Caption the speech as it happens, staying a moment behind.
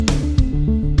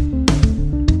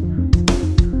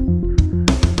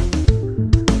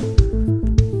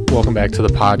Welcome back to the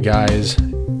pod, guys.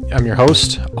 I'm your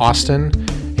host, Austin,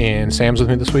 and Sam's with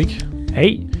me this week.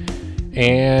 Hey.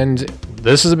 And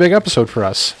this is a big episode for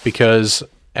us because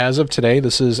as of today,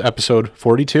 this is episode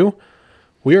 42.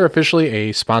 We are officially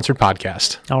a sponsored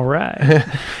podcast. All right.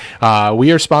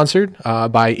 We are sponsored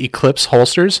by Eclipse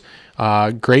Holsters,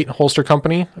 great holster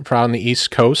company from on the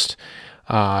East Coast.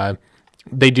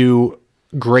 They do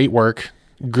great work.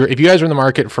 If you guys are in the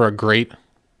market for a great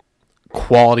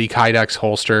quality Kydex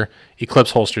holster,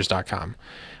 eclipseholsters.com.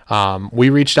 We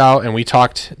reached out and we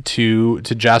talked to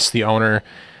Jess, the owner,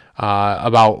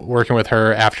 about working with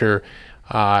her after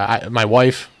my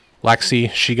wife, Lexi,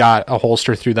 she got a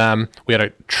holster through them. We had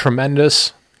a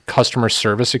tremendous customer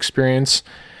service experience.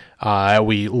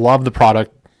 We love the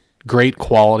product, great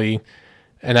quality,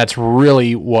 and that's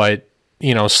really what,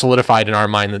 solidified in our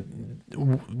mind that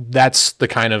that's the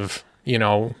kind of,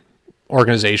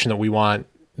 organization that we want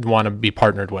to be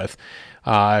partnered with.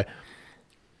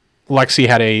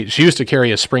 Lexi she used to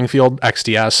carry a Springfield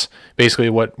XDS. Basically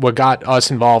what got us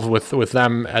involved with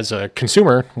them as a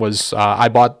consumer was, I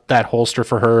bought that holster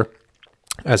for her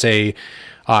as a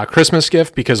Christmas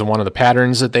gift because of one of the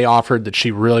patterns that they offered that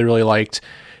she really, really liked.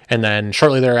 And then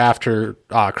shortly thereafter,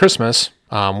 Christmas,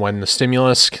 when the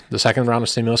second round of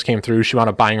stimulus came through, she wound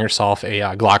up buying herself a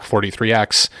Glock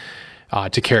 43X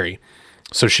to carry.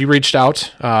 So she reached out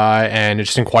and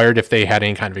just inquired if they had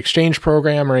any kind of exchange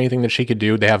program or anything that she could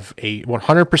do. They have a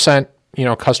 100%,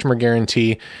 customer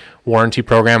guarantee warranty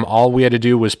program. All we had to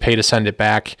do was pay to send it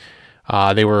back.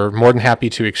 They were more than happy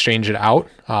to exchange it out.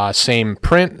 Same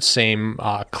print, same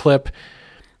clip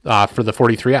for the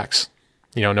 43X.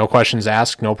 No questions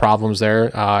asked, no problems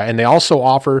there. And they also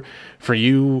offer for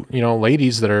you,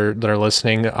 ladies that are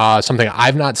listening, something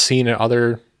I've not seen at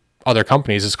other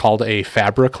companies. It's called a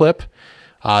Fabra clip.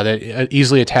 That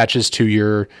easily attaches to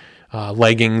your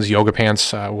leggings, yoga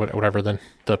pants, whatever the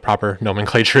proper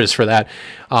nomenclature is for that.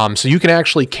 So you can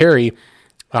actually carry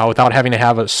without having to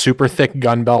have a super thick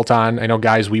gun belt on. I know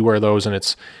guys, we wear those, and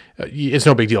it's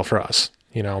no big deal for us,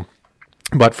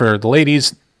 But for the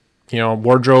ladies,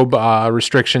 wardrobe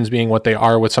restrictions being what they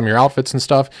are with some of your outfits and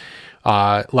stuff,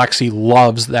 Lexi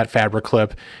loves that Fabra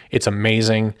clip. It's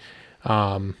amazing.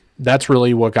 That's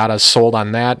really what got us sold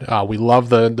on that. We love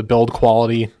the build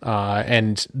quality,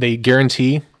 and they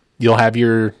guarantee you'll have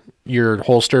your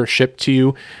holster shipped to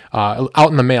you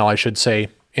out in the mail, I should say,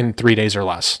 in 3 days or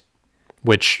less,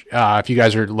 which if you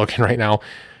guys are looking right now,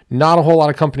 not a whole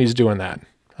lot of companies doing that.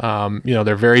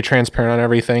 They're very transparent on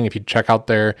everything. If you check out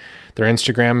their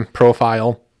Instagram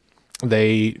profile,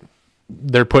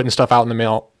 they're putting stuff out in the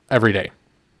mail every day.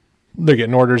 They're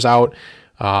getting orders out.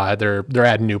 They're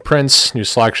adding new prints, new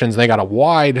selections. They got a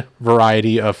wide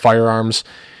variety of firearms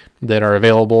that are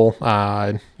available,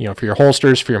 for your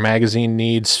holsters, for your magazine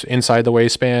needs, inside the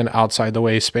waistband, outside the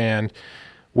waistband,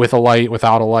 with a light,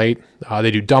 without a light.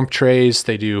 They do dump trays.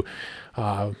 They do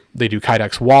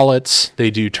Kydex wallets.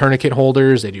 They do tourniquet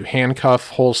holders. They do handcuff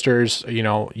holsters.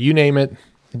 You name it,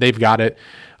 they've got it.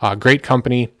 Great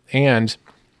company. And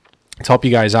to help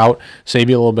you guys out, save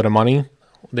you a little bit of money,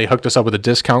 they hooked us up with a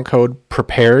discount code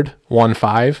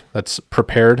PREPARED15. That's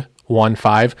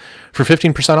PREPARED15 for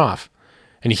 15% off.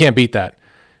 And you can't beat that.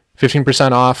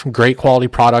 15% off, great quality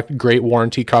product, great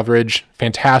warranty coverage,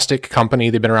 fantastic company.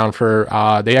 They've been around for,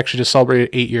 they actually just celebrated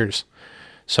 8 years.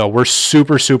 So we're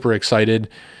super, super excited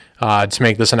to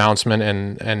make this announcement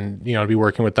and to be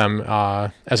working with them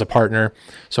as a partner.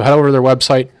 So head over to their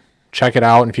website, check it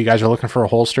out. And if you guys are looking for a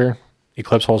holster,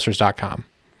 eclipseholsters.com.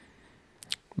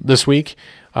 This week,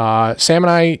 Sam and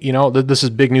I, this is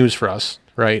big news for us,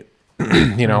 right?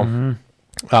 Taking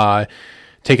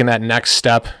that next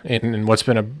step in what's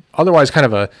been otherwise kind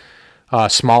of a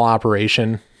small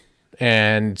operation.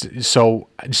 And so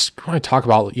I just want to talk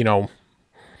about,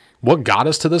 what got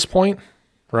us to this point,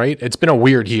 right? It's been a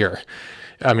weird year.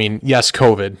 I mean, yes,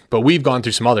 COVID, but we've gone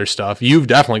through some other stuff. You've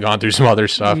definitely gone through some other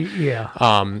stuff. Yeah.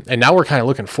 And now we're kind of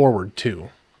looking forward too.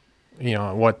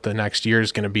 What the next year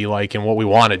is going to be like and what we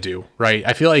want to do, right?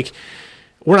 I feel like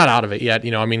we're not out of it yet.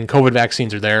 COVID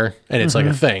vaccines are there and it's like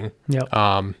a thing. Yep.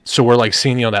 So we're like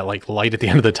seeing, that like light at the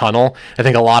end of the tunnel. I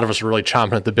think a lot of us are really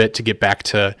chomping at the bit to get back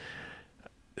to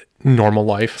normal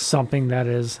life. Something that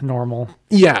is normal.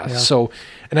 Yeah. So,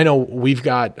 and I know we've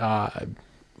got a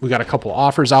couple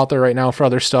offers out there right now for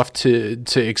other stuff to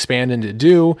expand and to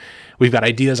do. We've got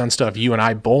ideas on stuff you and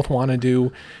I both want to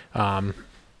do.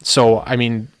 So, I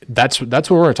mean, that's what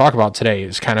we're going to talk about today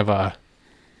is kind of a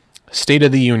state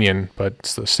of the union, but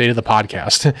it's the state of the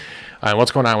podcast and what's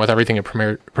going on with everything at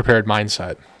Prepared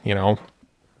Mindset.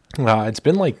 It's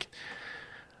been like,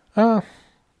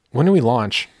 when did we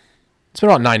launch? It's been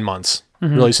about 9 months.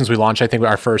 really since we launched, I think,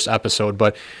 our first episode.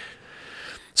 But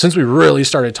since we really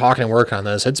started talking and working on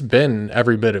this, it's been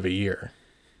every bit of a year.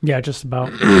 Yeah, just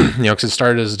about. Because it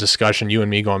started as a discussion, you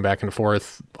and me going back and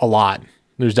forth a lot.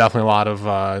 There's definitely a lot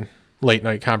of late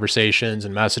night conversations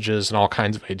and messages and all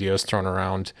kinds of ideas thrown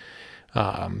around.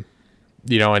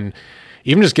 And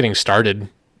even just getting started,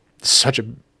 such a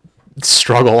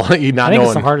struggle. I think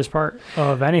it's the hardest part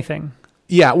of anything.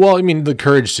 Yeah, well, I mean, the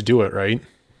courage to do it, right?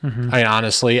 I mean,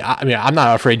 honestly, I'm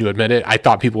not afraid to admit it. I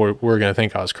thought people were going to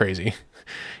think I was crazy,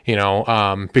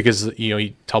 because,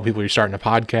 you tell people you're starting a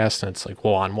podcast and it's like,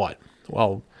 well, on what?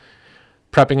 Well,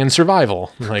 prepping and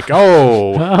survival. I'm like,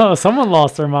 oh, someone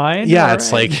lost their mind. Yeah, all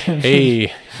it's right. like,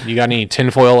 hey, you got any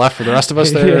tinfoil left for the rest of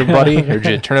us there, buddy? Or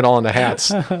did you turn it all into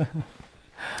hats?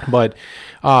 But,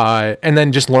 and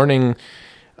then just learning,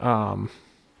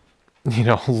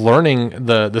 learning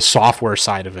the software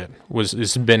side of it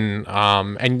has been,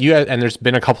 and there's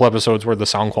been a couple episodes where the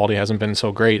sound quality hasn't been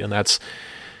so great, and that's,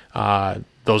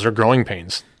 those are growing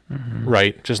pains,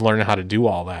 right? Just learning how to do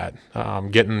all that,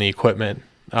 getting the equipment,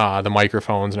 the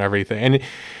microphones and everything. And,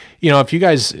 if you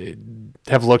guys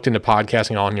have looked into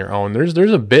podcasting on your own, there's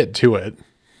a bit to it,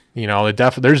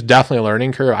 there's definitely a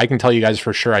learning curve. I can tell you guys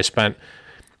for sure, I spent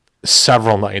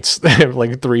several nights,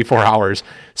 like 3-4 hours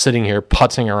sitting here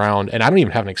putzing around, and I don't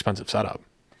even have an expensive setup.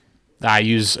 I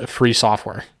use free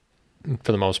software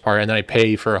for the most part, and then I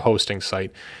pay for a hosting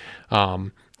site.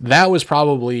 That was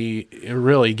probably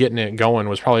really getting it going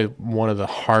was probably one of the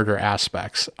harder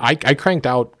aspects. I cranked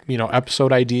out,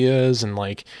 episode ideas and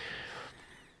like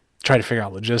try to figure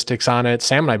out logistics on it.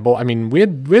 Sam and I both, we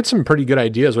had some pretty good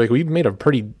ideas. Like we made a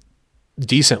pretty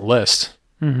decent list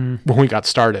when we got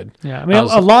started. Yeah.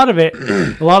 A lot of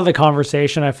the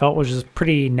conversation I felt was just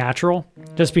pretty natural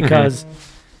just because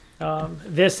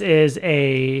this is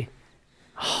a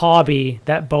hobby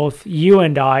that both you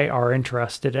and I are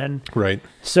interested in. Right.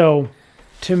 So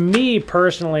to me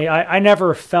personally, I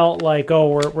never felt like,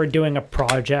 oh, we're doing a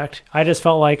project. I just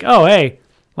felt like, oh, hey,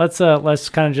 let's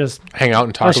kind of just hang out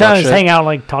and talk about shit. Hang out and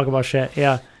like talk about shit.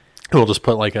 Yeah. We'll just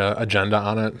put like a agenda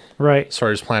on it. Right.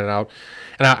 Sort of just plan it out.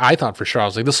 And I thought for sure, I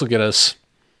was like, this will get us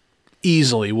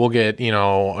easily. We'll get,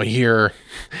 a year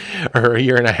or a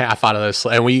year and a half out of this.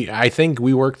 And I think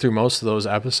we worked through most of those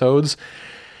episodes.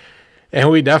 And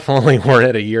we definitely weren't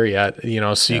at a year yet,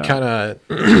 so you kind of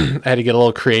had to get a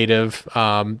little creative.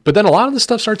 But then a lot of the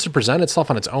stuff starts to present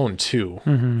itself on its own too,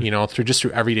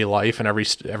 through everyday life and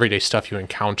everyday stuff you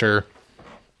encounter.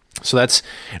 So and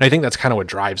I think that's kind of what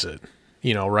drives it,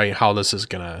 right? How this is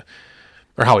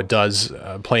or how it does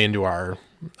play into our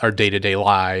day-to-day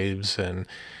lives and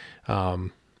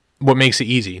what makes it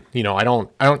easy. I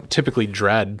don't typically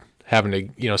dread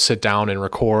having to, sit down and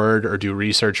record or do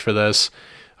research for this.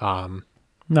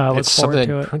 No, it's something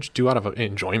that you do out of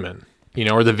enjoyment,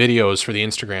 or the videos for the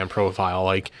Instagram profile.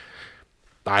 Like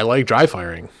I like dry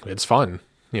firing. It's fun.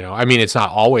 It's not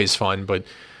always fun, but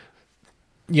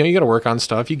you got to work on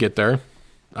stuff. You get there.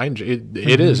 I enjoy it.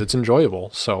 It is, it's enjoyable.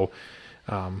 So,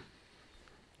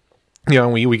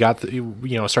 we got,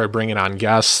 started bringing on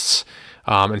guests,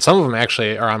 and some of them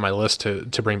actually are on my list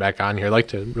to bring back on here. I'd like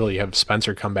to really have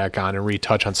Spencer come back on and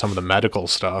retouch on some of the medical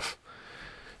stuff.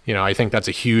 I think that's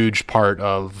a huge part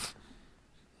of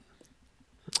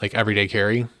like everyday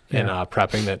carry and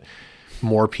prepping that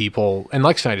more people, and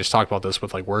Lex and I just talked about this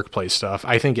with like workplace stuff.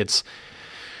 I think it's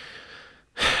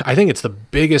the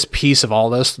biggest piece of all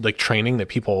this, like training that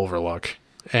people overlook,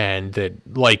 and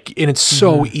it's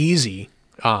so easy.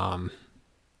 Cause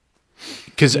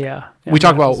we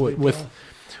talk about we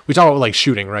talk about like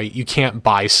shooting, right? You can't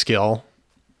buy skill.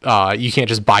 You can't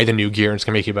just buy the new gear and it's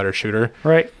gonna make you a better shooter.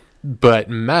 Right. But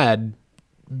med,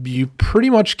 you pretty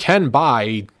much can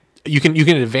buy. You can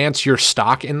advance your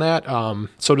stock in that,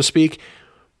 so to speak,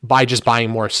 by just buying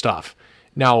more stuff.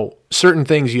 Now, certain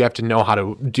things you have to know how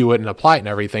to do it and apply it and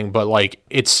everything, but like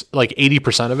it's like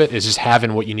 80% of it is just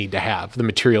having what you need to have. The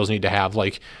materials you need to have,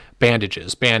 like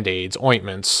bandages, Band-Aids,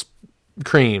 ointments,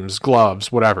 creams,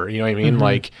 gloves, whatever. You know what I mean?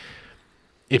 Like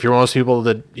if you're one of those people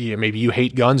that maybe you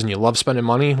hate guns and you love spending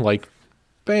money, like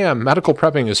bam, medical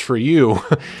prepping is for you.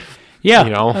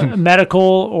 Yeah. Medical,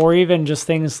 or even just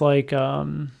things like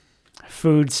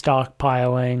food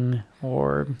stockpiling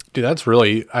or... Dude, that's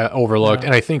really overlooked.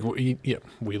 And I think we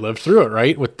lived through it,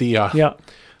 right? With the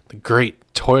great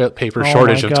toilet paper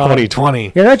shortage of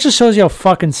 2020. Yeah, that just shows you how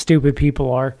fucking stupid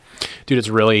people are. Dude,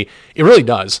 it really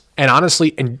does. And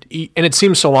honestly, and it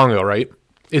seems so long ago, right?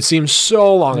 It seems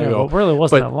so long ago. It really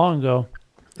wasn't that long ago.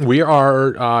 We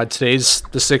are, today's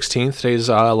the 16th. Today's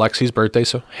Lexi's birthday,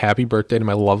 so happy birthday to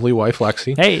my lovely wife,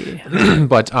 Lexi. Hey.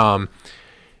 But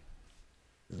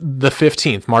the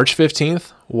 15th, March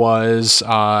 15th was,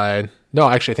 no,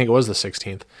 actually, I think it was the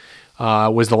 16th,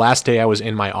 was the last day I was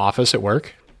in my office at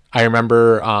work. I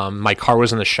remember my car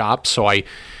was in the shop, so I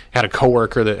had a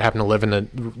coworker that happened to live in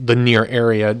the near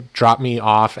area, drop me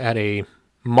off at a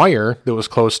Meijer that was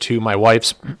close to my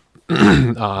wife's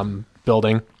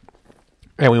building,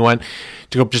 and we went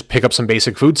to go just pick up some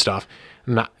basic food stuff.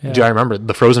 Do I remember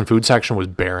the frozen food section was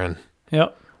barren?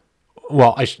 Yep.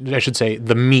 Well, I should say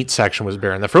the meat section was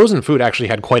barren. The frozen food actually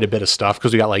had quite a bit of stuff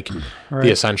because we got like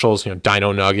the essentials,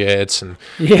 Dino Nuggets and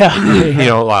we we got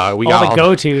got all the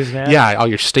go-tos, man. Yeah, all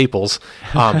your staples.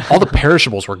 All the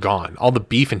perishables were gone. All the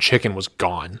beef and chicken was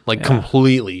gone, like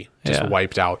completely just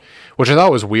wiped out. Which I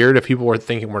thought was weird. If people were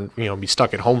thinking we're be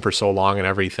stuck at home for so long and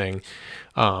everything,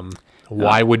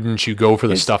 why wouldn't you go for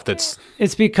the stuff that's?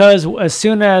 It's because as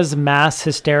soon as mass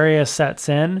hysteria sets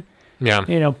in.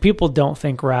 Yeah. People don't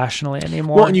think rationally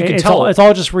anymore. Well, and you can tell it's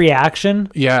all just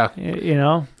reaction. Yeah.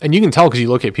 And you can tell because you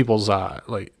look at people's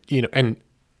and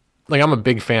like I'm a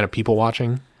big fan of people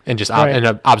watching and just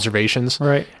and observations.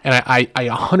 Right. And I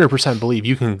 100% believe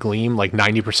you can glean like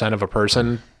 90% of a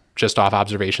person just off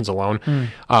observations alone.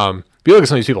 You look at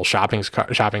some of these people's shopping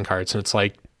carts and it's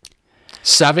like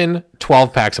 7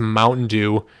 12-packs of Mountain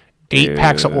Dew, 8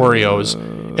 packs of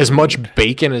Oreos, as much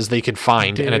bacon as they could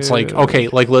find. And it's like, okay,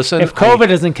 like, listen. If COVID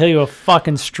doesn't kill you, a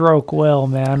fucking stroke will,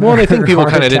 man. Well, I think people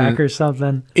kind of didn't. Or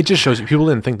something. It just shows you people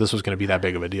didn't think this was going to be that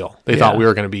big of a deal. They thought we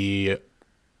were going to be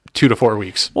 2 to 4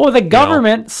 weeks. Well, the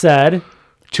government said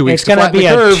 2 weeks it's going to be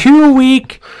a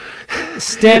 2-week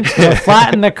stint to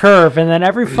flatten the curve. And then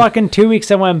every fucking 2 weeks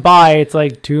that went by, it's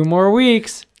like 2 more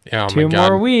weeks. Yeah, 2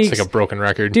 more weeks. It's like a broken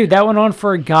record. Dude, that went on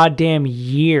for a goddamn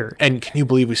year. And can you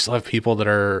believe we still have people that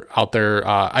are out there?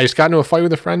 I just got into a fight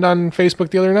with a friend on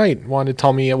Facebook the other night. Wanted to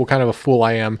tell me what kind of a fool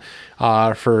I am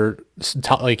for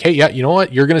like, hey, yeah, you know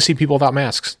what? You're going to see people without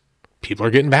masks. People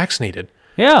are getting vaccinated.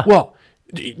 Yeah. Well,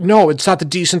 no, it's not the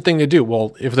decent thing to do.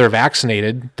 Well, if they're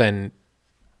vaccinated, then,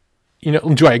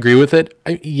 do I agree with it?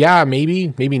 Yeah,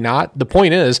 maybe not. The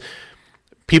point is,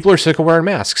 people are sick of wearing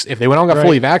masks. If they went out and got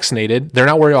fully vaccinated, they're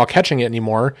not worried about catching it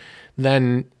anymore,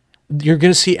 then you're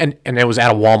going to see, and it was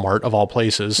at a Walmart of all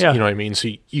places, you know what I mean? So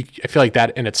I feel like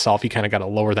that in itself, you kind of got to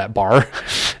lower that bar.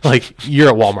 Like, you're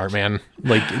at Walmart, man.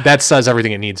 Like, that says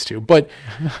everything it needs to. But,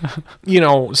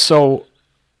 so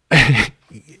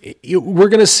we're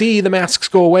going to see the masks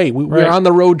go away. We're on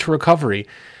the road to recovery.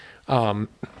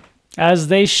 As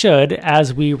they should,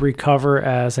 as we recover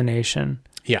as a nation.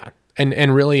 Yeah.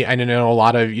 And really, I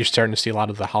know you're starting to see a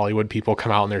lot of the Hollywood people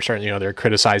come out and they're starting, they're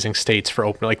criticizing states for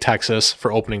opening, like Texas,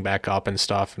 for opening back up and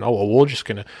stuff. And, we're just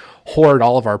going to hoard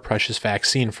all of our precious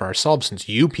vaccine for ourselves since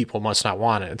you people must not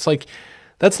want it. It's like,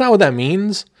 that's not what that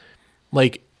means.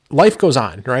 Like, life goes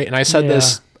on, right? And I said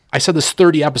this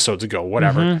 30 episodes ago,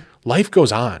 whatever. Mm-hmm. Life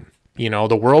goes on.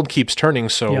 The world keeps turning,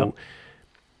 so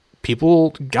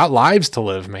people got lives to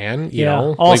live, man. You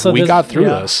know, also, like, we got through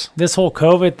this. This whole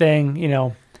COVID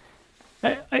thing,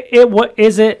 what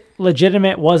is it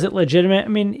legitimate? Was it legitimate? I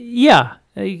mean, yeah,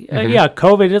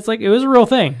 COVID. It's like it was a real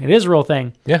thing. It is a real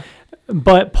thing. Yeah.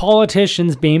 But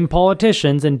politicians being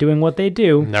politicians and doing what they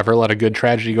do, never let a good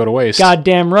tragedy go to waste.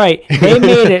 Goddamn right. They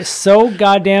made it so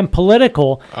goddamn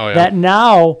political that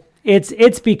now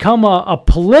it's become a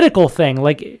political thing.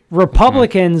 Like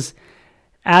Republicans,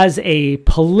 as a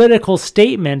political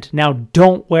statement, now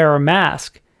don't wear a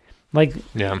mask. Like,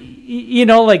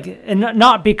 and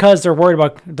not because they're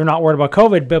not worried about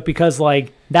COVID, but because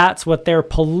like that's what their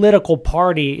political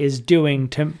party is doing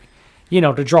to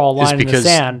draw a line in the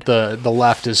sand. The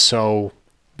left is so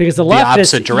because the left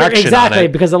opposite is direction exactly on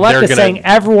it, because the left is saying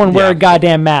everyone wear a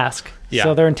goddamn mask. Yeah.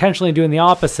 So they're intentionally doing the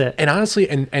opposite. And honestly,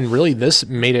 and really, this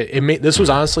this was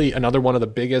honestly another one of the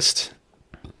biggest,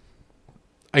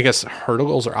 I guess,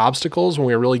 hurdles or obstacles when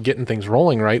we were really getting things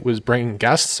rolling, right, was bringing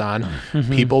guests on,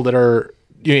 people that are,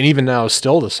 and even now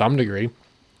still to some degree,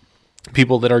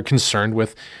 people that are concerned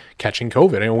with catching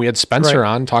COVID. And we had Spencer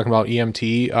on talking about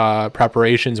EMT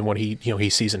preparations and what he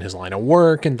sees in his line of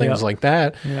work and things like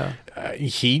that. Yeah.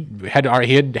 He had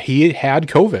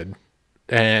COVID,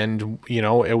 and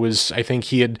it was, I think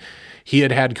he had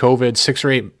had COVID 6 or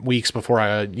 8 weeks before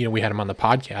we had him on the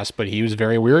podcast, but he was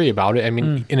very weary about it. I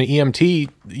mean, in an EMT,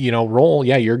 role,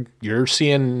 you're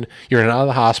in and out of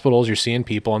the hospitals, you're seeing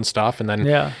people and stuff. And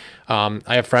then,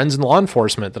 I have friends in law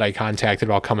enforcement that I contacted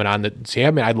about coming on that say,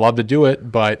 I mean, I'd love to do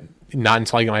it, but not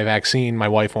until I get my vaccine, my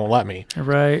wife won't let me.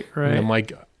 Right. And I'm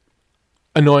like,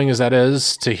 annoying as that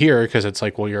is to hear, because it's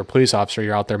like, well, you're a police officer,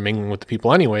 you're out there mingling with the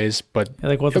people anyways, but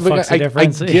like, what the fuck's the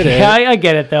difference? I get it. Yeah, I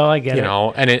get it though. I get it.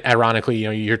 And ironically,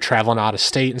 you're traveling out of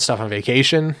state and stuff on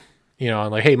vacation, You know,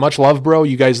 like, hey, much love, bro.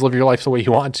 You guys live your life the way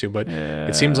you want to, but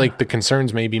it seems like the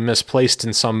concerns may be misplaced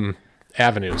in some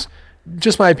avenues.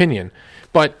 Just my opinion.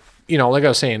 But, you know, like I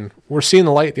was saying, we're seeing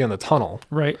the light at the end of the tunnel.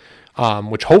 Right.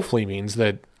 Which hopefully means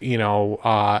that, you know,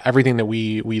 everything that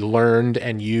we learned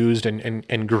and used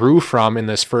and grew from in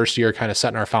this first year, kind of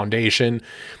setting our foundation,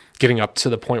 getting up to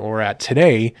the point where we're at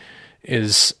today,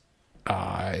 is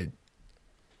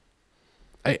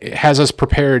it has us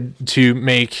prepared to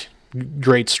make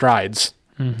great strides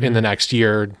in the next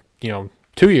year, you know,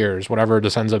 2 years, whatever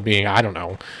this ends up being. I don't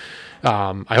know.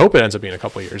 I hope it ends up being a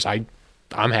couple of years.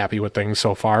 I'm happy with things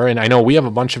so far. And I know we have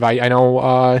a bunch of, I know,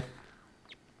 I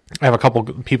have a couple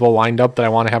people lined up that I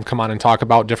want to have come on and talk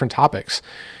about different topics.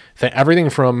 Everything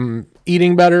from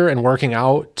eating better and working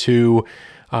out to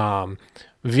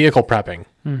vehicle prepping,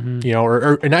 you know,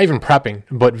 or not even prepping,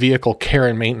 but vehicle care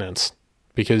and maintenance.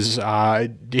 Because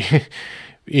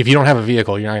if you don't have a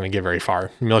vehicle, you're not going to get very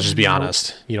far. I mean, let's just be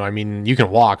honest. You know, I mean, you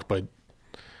can walk, but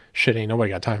shit, ain't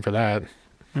nobody got time for that.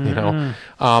 You know,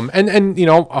 and you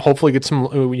know, hopefully get some.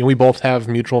 You know, we both have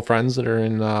mutual friends that are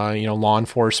in you know, law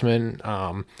enforcement,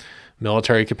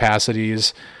 military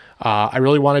capacities. I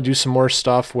really want to do some more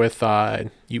stuff with you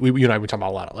and I. We talk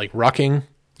about a lot of like rucking,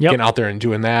 getting out there and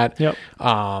doing that. Yep.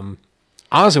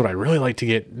 Honestly, what I really like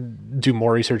to do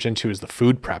more research into is the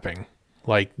food prepping.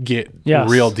 Like get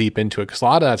real deep into it, because a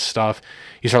lot of that stuff,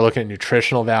 you start looking at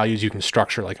nutritional values, you can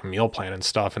structure like a meal plan and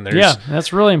stuff. And there's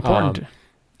that's really important.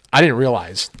 I didn't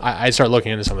realize. I started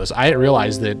looking into some of this. I didn't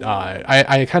realize that.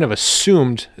 I kind of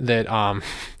assumed that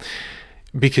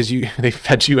because they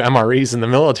fed you MREs in the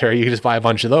military, you could just buy a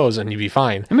bunch of those and you'd be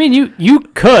fine. I mean, you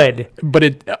could,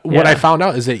 but what I found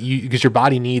out is that because your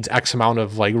body needs X amount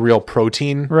of like real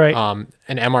protein, right?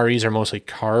 And MREs are mostly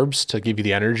carbs to give you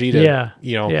the energy to,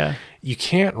 you know, you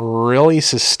can't really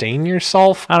sustain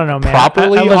yourself. I don't know, man.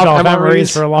 Properly I lived off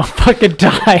MREs for a long fucking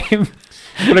time.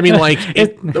 But I mean, like,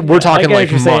 we're talking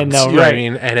like months, saying, though, you know what I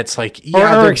mean? And it's like,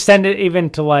 or extend it even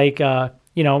to like,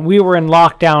 you know, we were in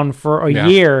lockdown for a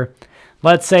year.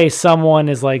 Let's say someone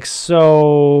is like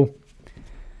so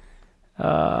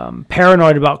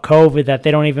paranoid about COVID that they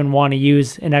don't even want to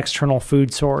use an external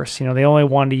food source. You know, they only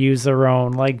want to use their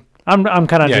own. Like, I'm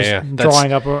kind of just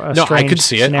drawing up a no, I could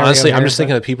see it. Honestly, here, I'm just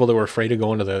thinking of people that were afraid to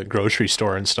go into the grocery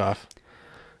store and stuff.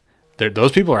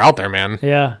 Those people are out there, man.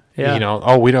 Yeah. You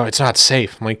know, it's not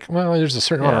safe. I'm like, well, there's a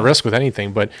certain amount of risk with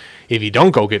anything, but if you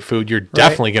don't go get food, you're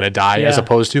definitely going to die, as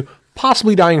opposed to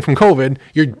possibly dying from COVID.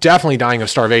 You're definitely dying of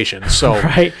starvation. So,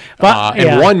 but,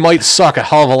 one might suck a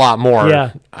hell of a lot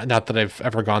more. Not that I've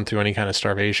ever gone through any kind of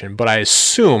starvation, but I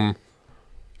assume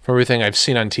from everything I've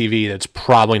seen on TV, that's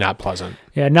probably not pleasant.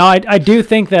 Yeah, no, I do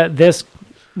think that this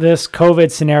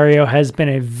COVID scenario has been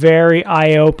a very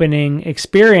eye-opening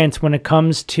experience when it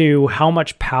comes to how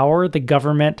much power the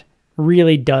government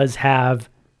really does have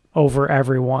over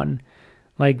everyone.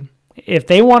 Like, if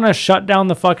they want to shut down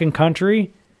the fucking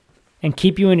country and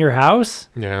keep you in your house,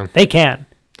 they can.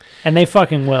 And they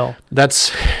fucking will.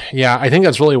 I think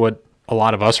that's really what a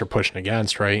lot of us are pushing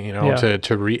against, right? You know,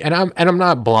 and I'm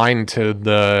not blind to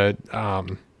the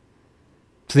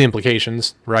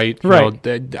implications, right? You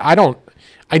know,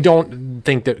 I don't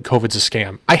think that COVID's a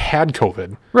scam. I had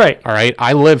COVID. Right. All right.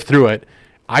 I lived through it.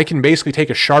 I can basically take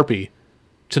a Sharpie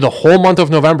to the whole month of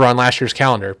November on last year's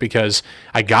calendar, because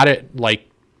I got it, like,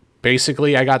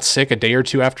 basically I got sick a day or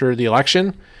two after the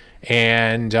election,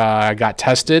 and I got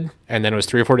tested, and then it was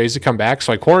 3 or 4 days to come back.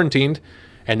 So I quarantined,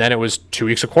 and then it was 2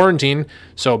 weeks of quarantine.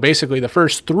 So basically the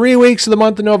first 3 weeks of the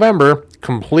month of November,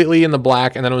 completely in the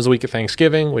black. And then it was the week of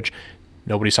Thanksgiving, which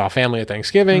nobody saw family at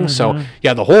Thanksgiving. So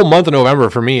the whole month of November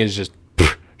for me is just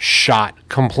shot,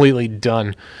 completely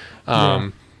done.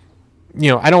 You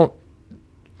know,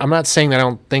 I'm not saying that I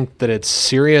don't think that it's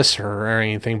serious or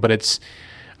anything, but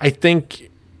I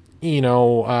think, you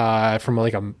know, from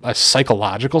like a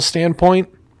psychological standpoint,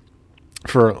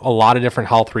 for a lot of different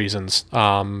health reasons,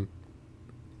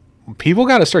 people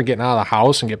got to start getting out of the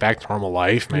house and get back to normal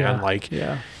life, man.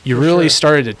 You really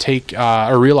started to take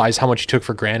or realize how much you took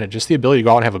for granted, just the ability to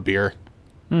go out and have a beer.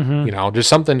 You know, just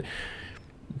something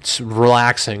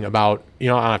relaxing about, you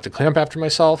know, I don't have to clean up after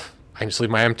myself. I can just leave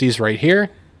my empties right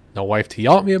here. No wife to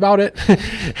yell at me about it.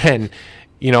 And,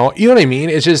 you know what I mean?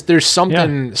 It's just, there's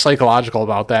something psychological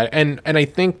about that. And I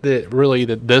think that really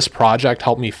that this project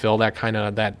helped me fill that kind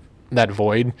of, that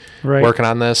void, working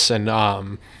on this and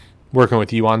working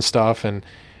with you on stuff. And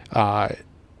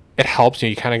it helps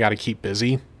you kind of got to keep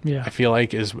busy. I feel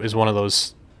like is one of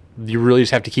those, you really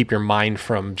just have to keep your mind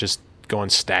from just going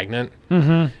stagnant.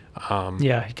 You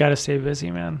got to stay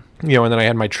busy, man. You know, and then I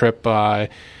had my trip,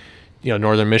 you know,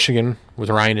 Northern Michigan with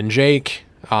Ryan and Jake.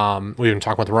 We've been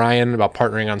talking with Ryan about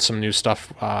partnering on some new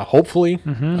stuff, hopefully,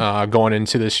 going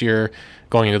into this year,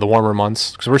 going into the warmer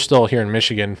months, because we're still here in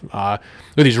Michigan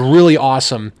with these really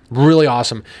awesome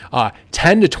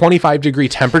 10 to 25 degree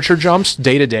temperature jumps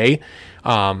day to day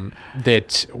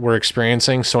that we're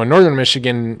experiencing. So in northern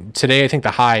Michigan today, I think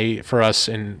the high for us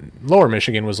in lower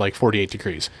Michigan was like 48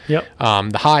 degrees. Yep.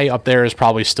 The high up there is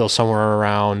probably still somewhere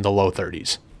around the low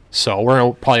 30s. So we're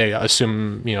going to probably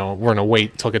assume, we're going to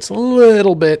wait till it gets a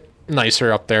little bit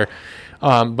nicer up there.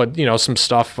 But, some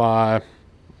stuff,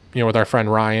 with our friend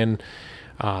Ryan,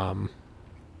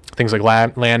 things like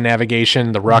land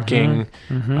navigation, the rucking,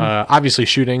 obviously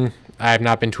shooting. I have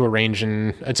not been to a range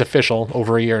in, it's official,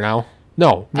 over a year now.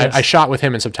 No, yes. I shot with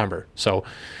him in September. So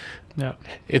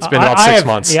it's been about 6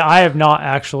 months. Yeah, I have not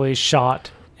actually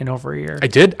shot in over a year. I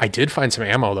did find some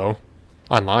ammo, though.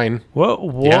 Online.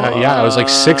 Whoa. Yeah, it was like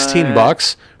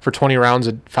 $16 for 20 rounds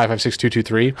at 5.56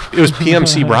 223. It was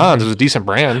PMC bronze. It was a decent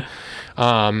brand.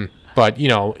 But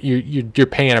you're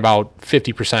paying about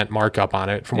 50% markup on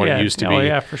it from what it used to be. Oh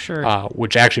yeah, for sure.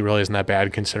 Which actually really isn't that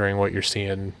bad considering what you're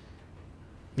seeing,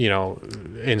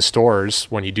 in stores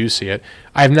when you do see it.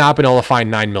 I have not been able to find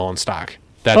 9mm in stock.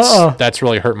 That's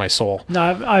really hurt my soul. No,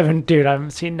 I haven't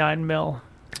seen 9mm.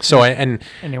 So and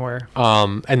anywhere,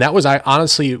 and that was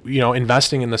honestly,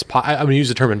 investing in this. I'm gonna use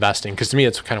the term investing because to me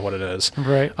it's kind of what it is.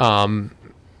 Right.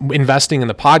 Investing in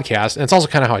the podcast, and it's also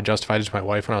kind of how I justified it to my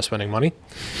wife when I was spending money.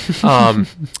 And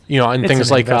things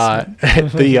like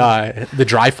the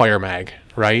dry fire mag,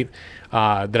 right?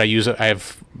 That I use. I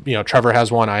have, Trevor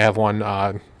has one. I have one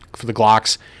for the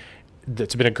Glocks.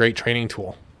 That's been a great training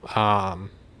tool.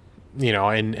 And got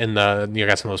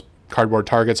some of those cardboard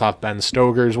targets off Ben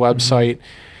Stoger's website.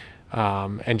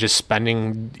 And just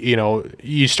spending,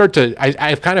 you start to,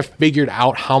 I've kind of figured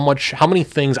out how many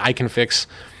things I can fix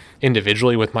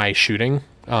individually with my shooting,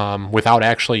 without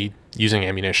actually using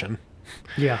ammunition.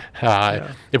 Yeah.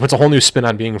 It puts a whole new spin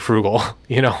on being frugal,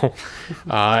 and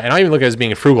I even look at it as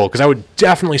being frugal because I would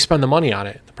definitely spend the money on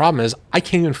it. The problem is I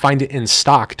can't even find it in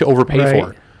stock to overpay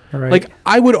for. Right. Like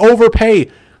I would overpay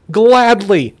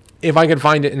gladly if I could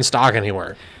find it in stock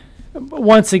anywhere.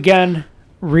 Once again,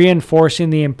 reinforcing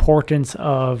the importance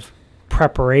of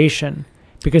preparation,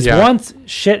 because once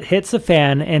shit hits the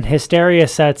fan and hysteria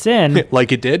sets in,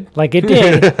 like it did,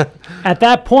 at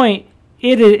that point,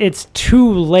 it's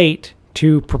too late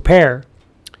to prepare.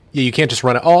 Yeah, you can't just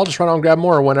run it. Oh, I'll just run out and grab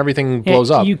more when everything blows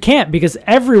up. You can't, because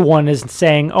everyone is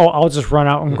saying, "Oh, I'll just run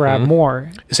out and grab more."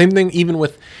 Same thing, even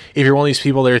with if you're one of these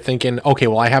people that are thinking, "Okay,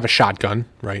 well, I have a shotgun,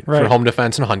 right, for home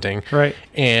defense and hunting, right?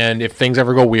 And if things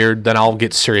ever go weird, then I'll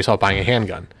get serious about buying a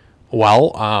handgun."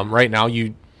 Well, right now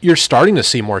you're starting to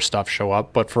see more stuff show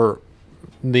up, but for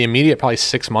the immediate probably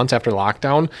 6 months after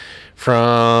lockdown,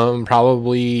 from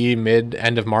probably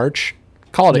end of March,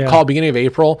 call it beginning of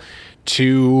April,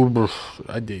 to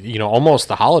almost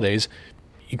the holidays,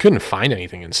 you couldn't find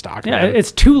anything in stock. Yeah, man.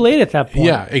 It's too late at that point.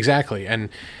 Yeah, exactly. And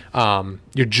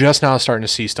you're just now starting to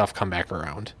see stuff come back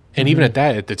around. And even at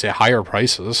that, it's at higher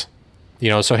prices.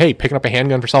 So hey, picking up a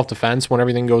handgun for self-defense when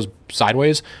everything goes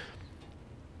sideways,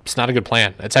 it's not a good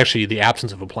plan. It's actually the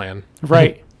absence of a plan.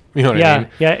 Right. You know what I mean?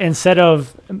 Yeah. Instead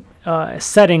of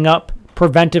setting up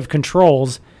preventive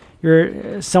controls,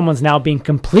 someone's now being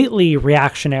completely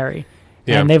reactionary.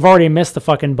 Yeah. And they've already missed the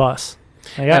fucking bus.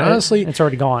 And honestly, it's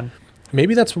already gone.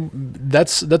 Maybe that's one of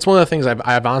the things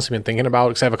I've honestly been thinking about,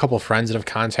 because I have a couple of friends that have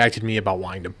contacted me about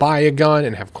wanting to buy a gun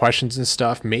and have questions and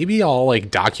stuff. Maybe I'll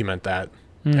document that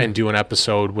and do an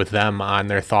episode with them on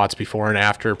their thoughts before and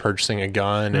after purchasing a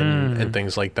gun and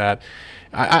things like that.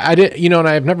 I did, and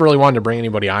I've never really wanted to bring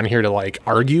anybody on here to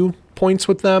argue points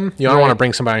with them. I don't want to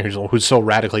bring somebody who's so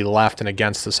radically left and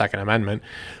against the Second Amendment,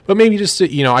 but maybe just to,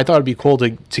 I thought it'd be cool to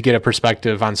get a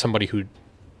perspective on somebody who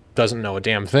doesn't know a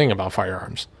damn thing about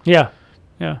firearms. Yeah.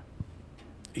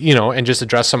 And just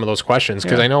address some of those questions,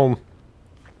 because I know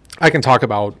I can talk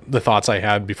about the thoughts I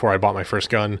had before I bought my first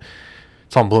gun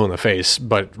till I'm blue in the face,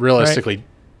 but realistically,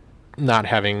 not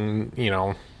having,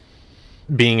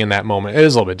 being in that moment, it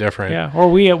is a little bit different. Yeah.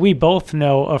 Or we both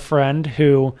know a friend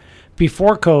who,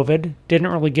 before COVID, didn't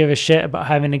really give a shit about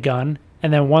having a gun,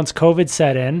 and then once COVID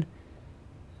set in,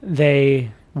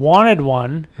 they wanted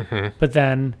one, but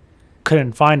then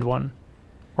couldn't find one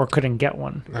or couldn't get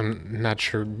one. I'm not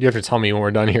sure. You have to tell me when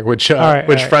we're done here which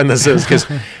friend this is, because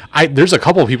there's a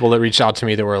couple of people that reached out to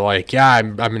me that were like, yeah,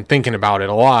 I've been thinking about it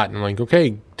a lot, and I'm like,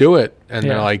 okay, do it. And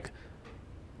they're like,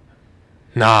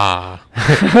 Nah.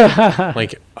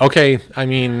 Like, okay, I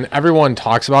mean, everyone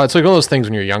talks about it. It's like one of those things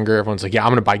when you're younger. Everyone's like, yeah, I'm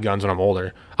going to buy guns when I'm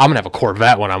older. I'm going to have a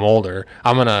Corvette when I'm older.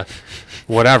 I'm going to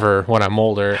whatever when I'm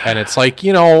older. And it's like,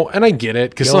 you know, and I get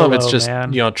it because some of it's YOLO, just,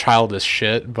 man. you know, childish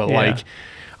shit. But Yeah. like,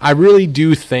 I really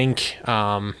do think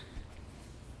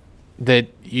that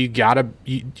you gotta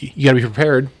be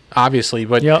prepared, obviously.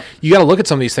 But Yep. you gotta look at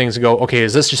some of these things and go, okay,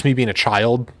 is this just me being a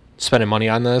child spending money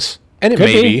on this? And it Could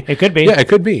may be. be. It could be. Yeah, it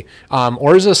could be.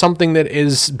 Or is this something that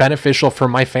is beneficial for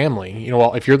my family? You know,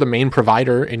 well, if you're the main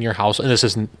provider in your house, and this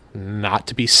is not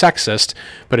to be sexist,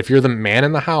 but if you're the man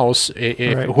in the house,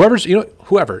 if Right. whoever's, you know,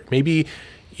 whoever, maybe,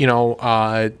 you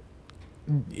know,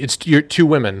 it's you're two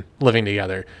women living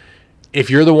together.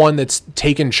 If you're the one that's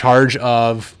taken charge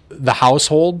of the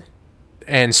household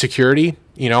and security,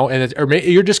 you know, and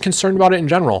you're just concerned about it in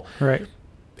general, Right.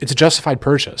 it's a justified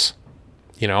purchase.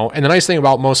 You know, and the nice thing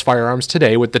about most firearms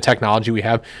today with the technology we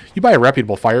have, you buy a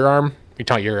reputable firearm, you're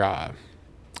talking your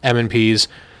M&Ps,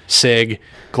 SIG,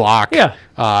 Glock, Yeah.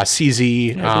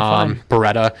 CZ, they're fine.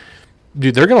 Beretta.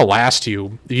 Dude, they're going to last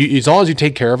you. As long as you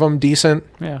take care of them decent,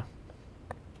 Yeah.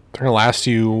 they're going to last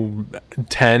you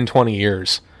 10, 20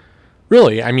 years.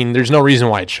 Really, I mean, there's no reason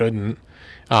why it shouldn't.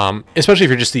 Especially if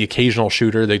you're just the occasional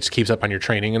shooter that just keeps up on your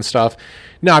training and stuff.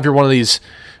 Now, if you're one of these,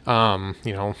 you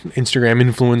know, Instagram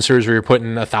influencers where you're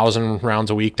putting 1,000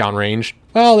 rounds a week downrange,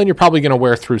 well, then you're probably going to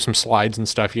wear through some slides and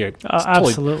stuff. Yeah, it's totally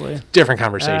Absolutely. different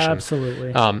conversation.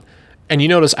 Absolutely. And you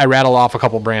notice I rattle off a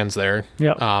couple brands there.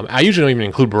 Yep. I usually don't even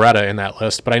include Beretta in that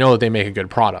list, but I know that they make a good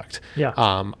product.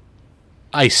 Yeah.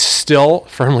 I still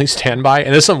firmly stand by,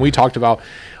 and this is something we talked about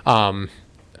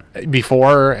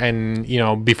before, and you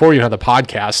know, before you had the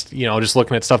podcast, you know, just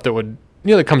looking at stuff that would,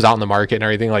 you know, that comes out in the market and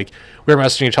everything. Like we were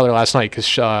messaging each other last night because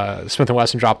Smith &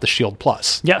 Wesson dropped the Shield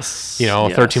Plus. Yes. You know,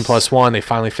 yes. 13+1. They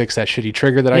finally fixed that shitty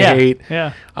trigger that I Yeah. hate.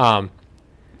 Yeah.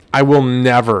 I will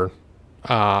never,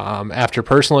 after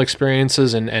personal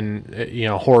experiences and you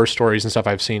know, horror stories and stuff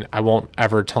I've seen, I won't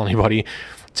ever tell anybody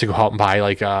to go out and buy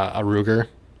like a Ruger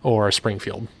or a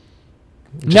Springfield.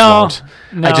 Just won't.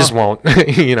 No. I just won't.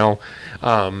 You know,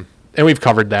 and we've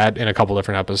covered that in a couple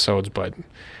different episodes, but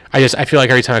I feel like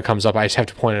every time it comes up, I just have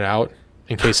to point it out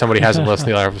in case somebody hasn't listened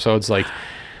to the other episodes. Like,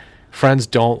 friends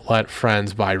don't let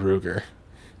friends buy Ruger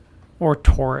Or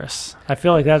Taurus. I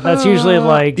feel like that's usually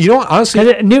like, You know what?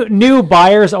 Honestly, 'cause new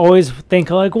buyers always think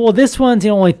like, well, this one's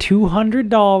only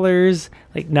 $200.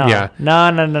 Like, no, Yeah.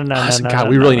 no. God,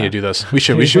 we really need to do this. We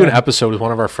should do an episode with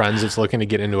one of our friends that's looking to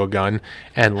get into a gun,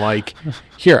 and like,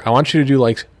 here, I want you to do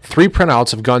like 3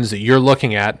 printouts of guns that you're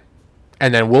looking at,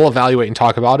 and then we'll evaluate and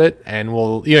talk about it, and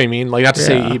we'll, you know what I mean? Like, not to Yeah.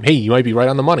 say, hey, you might be right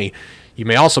on the money. You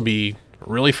may also be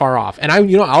really far off. And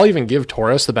I'll even give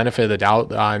Taurus the benefit of the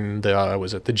doubt on the,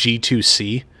 was it the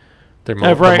G2C? Their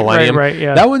right, the Millennium. right,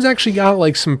 yeah. That one's actually got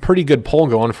like some pretty good pull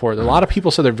going for it. A lot of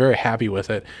people said they're very happy with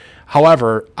it.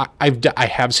 However, I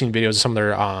have seen videos of some of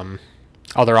their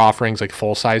other offerings, like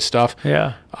full size stuff.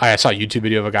 Yeah. I saw a YouTube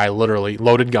video of a guy literally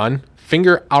loaded gun,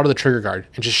 finger out of the trigger guard,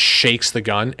 and just shakes the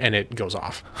gun, and it goes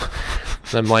off.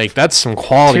 And I'm like, that's some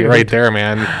quality Dude. right there,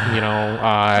 man. You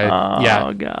know,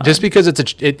 yeah. God. Just because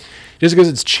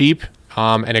it's cheap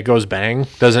and it goes bang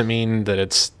doesn't mean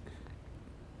that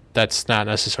that's not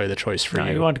necessarily the choice for No,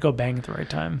 you. you want to go bang at the right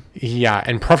time. Yeah,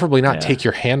 and preferably not Yeah. take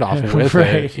your hand off it with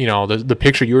Right. it. You know, the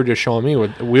picture you were just showing me,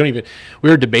 we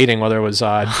were debating whether it was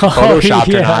photoshopped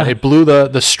or yeah. not. It blew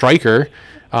the striker,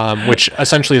 which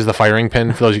essentially is the firing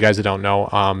pin. For those of you guys that don't know,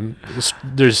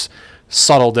 there's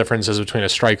subtle differences between a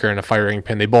striker and a firing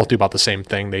pin. They both do about the same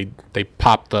thing. They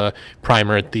pop the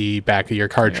primer at the back of your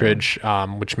cartridge,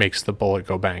 which makes the bullet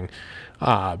go bang.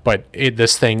 But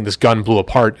this gun blew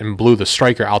apart and blew the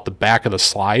striker out the back of the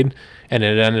slide, and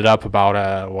it ended up about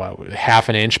half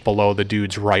an inch below the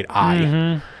dude's right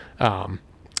eye,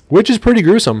 which is pretty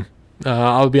gruesome.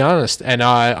 I'll be honest, and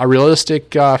a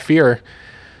realistic fear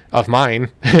of mine,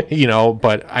 you know.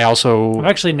 But I also I've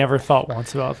actually never thought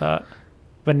once about that,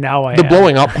 but now I the am.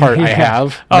 blowing up part I Yeah.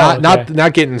 have, Oh,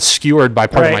 not getting skewered by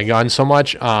part of Right. my gun so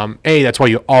much. A, that's why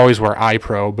you always wear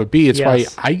eye-pro, but B, it's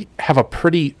Yes. why I have a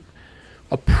pretty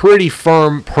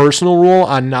firm personal rule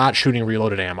on not shooting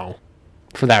reloaded ammo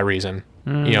for that reason.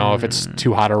 You know, if it's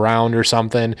too hot around or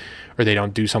something, or they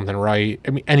don't do something right.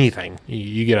 I mean, anything.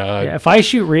 You get a... Yeah, if I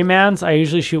shoot remans, I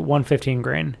usually shoot 115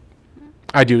 grain.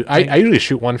 I do. I usually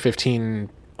shoot 115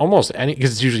 almost any,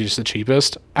 because it's usually just the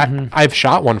cheapest. I've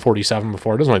shot 147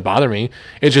 before. It doesn't really bother me.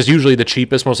 It's just usually the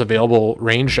cheapest, most available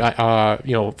range. You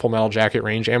know, Full Metal Jacket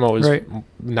range ammo is Right.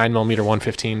 9mm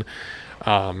 115.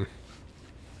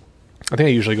 I think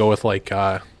I usually go with like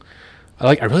I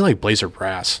really like Blazer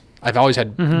Brass. I've always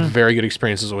had very good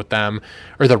experiences with them.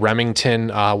 Or the Remington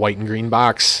white and green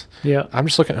box. Yeah. I'm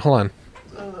just looking. Hold on.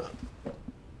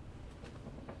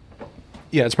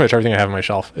 Yeah, it's pretty much everything I have on my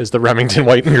shelf is the Remington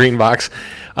white and green box,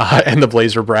 and the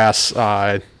Blazer brass.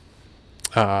 Just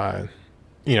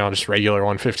regular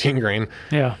 115 grain.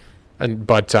 Yeah.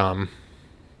 But I don't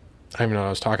even know what I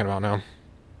was talking about now.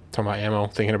 Talking about ammo,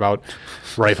 thinking about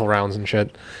rifle rounds and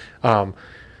shit. Yeah,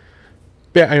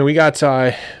 I mean, we got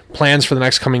plans for the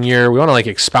next coming year. We want to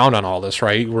expound on all this,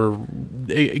 right? We're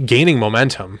gaining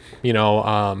momentum.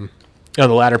 The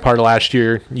latter part of last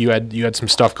year, you had some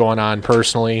stuff going on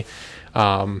personally.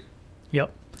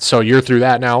 Yep. So you're through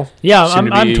that now. Yeah, I'm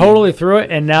totally through it,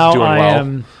 and now I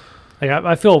am.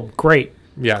 I feel great.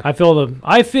 Yeah. I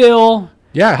feel.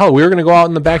 Yeah, hell, we were gonna go out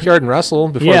in the backyard and wrestle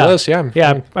before this. Yeah.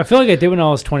 Yeah, I feel like I did when I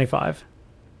was 25.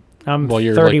 I'm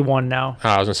 31 now.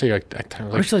 I was gonna say, aren't you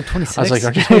 26? I was like,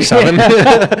 aren't you 27?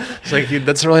 It's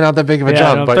that's really not that big of a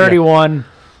jump. No, but 31.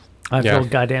 Yeah. I feel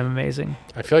goddamn amazing.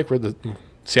 I feel like we're the.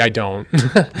 See, I don't,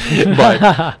 but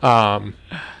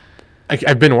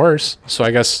I've been worse, so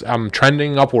I guess I'm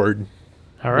trending upward.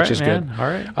 All right, which is man. good. All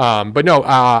right. But no,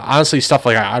 honestly, stuff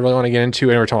like I really want to get into,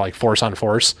 and we're talking force on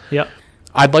force. Yep.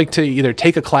 I'd like to either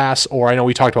take a class, or I know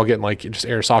we talked about getting just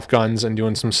airsoft guns and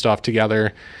doing some stuff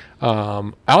together.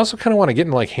 I also kind of want to get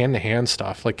into hand-to-hand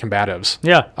stuff, like combatives.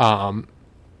 Yeah.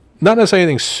 Not necessarily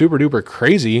anything super duper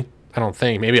crazy. I don't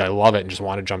think. Maybe I love it and just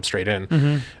want to jump straight in.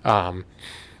 Mm-hmm.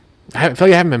 I feel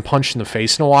like I haven't been punched in the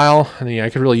face in a while, and I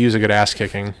could really use a good ass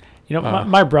kicking.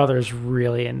 My brother's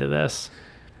really into this.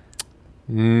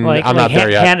 I'm not there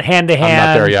yet. Hand to hand. I'm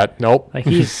not there yet. Nope.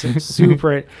 He's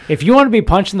super. If you want to be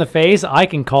punched in the face, I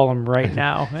can call him right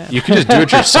now. You can just do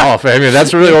it yourself. I mean,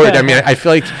 that's really what I mean. I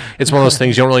feel like it's one of those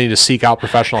things you don't really need to seek out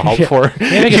professional help for.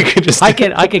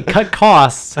 I could cut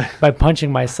costs by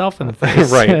punching myself in the face.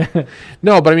 Right.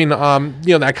 No, but I mean,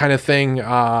 that kind of thing,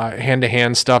 hand to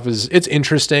hand stuff it's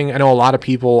interesting. I know a lot of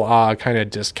people kind of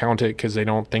discount it because they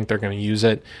don't think they're going to use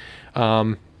it.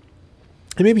 And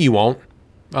maybe you won't.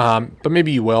 But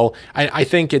maybe you will. I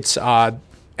think it's, and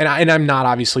I'm not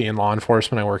obviously in law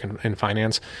enforcement. I work in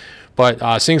finance,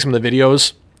 but seeing some of the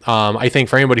videos, I think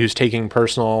for anybody who's taking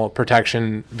personal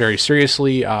protection very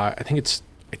seriously, I think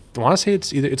I want to say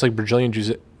it's like Brazilian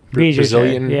jiu-jitsu.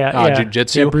 Brazilian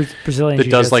Brazilian that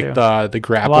does the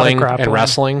grappling and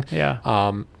wrestling.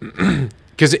 Yeah.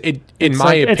 Because in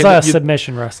my opinion, it's a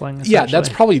submission wrestling. Yeah, that's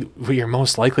probably what you're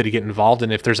most likely to get involved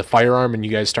in. If there's a firearm and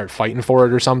you guys start fighting for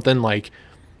it or something,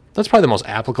 that's probably the most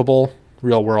applicable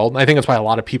real world. I think that's why a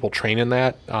lot of people train in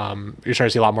that. You're starting to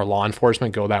see a lot more law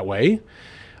enforcement go that way.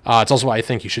 It's also why I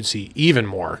think you should see even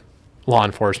more law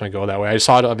enforcement go that way. I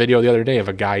saw a video the other day of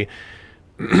a guy,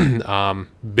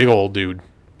 big old dude,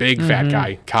 big fat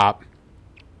guy, cop,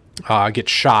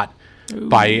 gets shot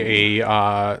by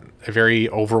a very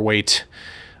overweight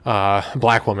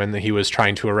black woman that he was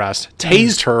trying to arrest.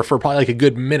 Tased her for probably a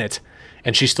good minute.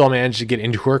 And she still managed to get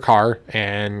into her car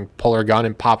and pull her gun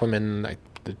and pop him in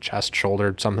the chest,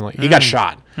 shoulder, something like. He got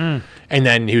shot, and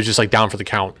then he was just down for the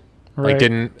count. Right.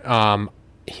 He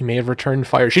may have returned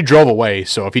fire. She drove away,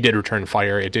 so if he did return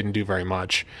fire, it didn't do very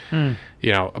much.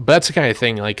 But that's the kind of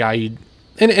thing.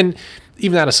 And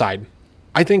even that aside,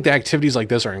 I think the activities like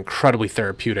this are incredibly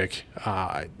therapeutic.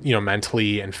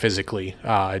 Mentally and physically.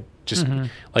 We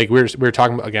were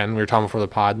talking before the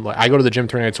pod. I go to the gym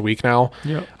 3 nights a week now.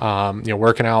 Yep.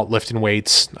 Working out, lifting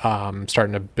weights,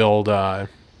 starting to build the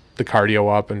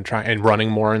cardio up and running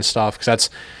more and stuff. Because that's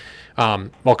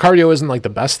while cardio isn't the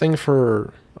best thing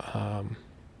for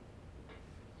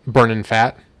burning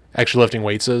fat, actually lifting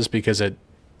weights is, because it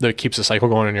keeps the cycle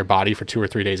going in your body for 2 or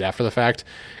 3 days after the fact.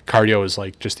 Cardio is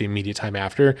just the immediate time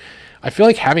after. I feel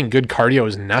like having good cardio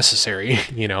is necessary,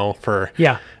 for...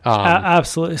 Yeah,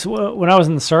 absolutely. So when I was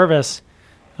in the service,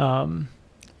 I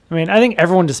think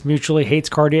everyone just mutually hates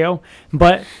cardio,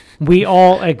 but we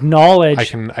all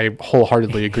acknowledge... I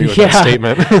wholeheartedly agree with that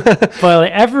statement.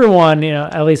 But everyone,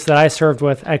 at least that I served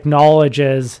with,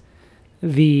 acknowledges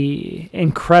the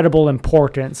incredible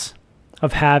importance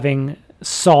of having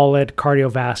solid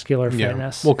cardiovascular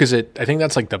fitness. Well, because I think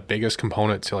that's the biggest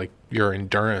component to your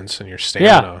endurance and your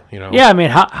stamina.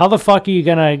 Yeah, how the fuck are you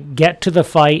gonna get to the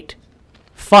fight,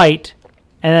 and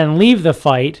then leave the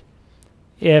fight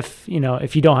if you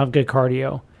don't have good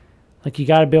cardio? You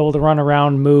got to be able to run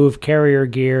around, move, carry your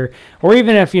gear, or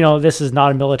even if this is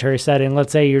not a military setting.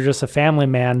 Let's say you're just a family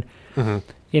man,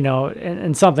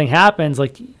 and something happens.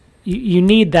 You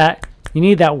need that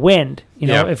wind. You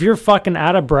know, if you're fucking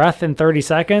out of breath in 30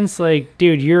 seconds, like,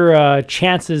 dude, your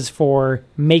chances for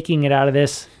making it out of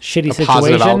this shitty situation,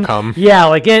 positive outcome. Yeah,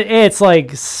 like it's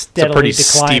like steadily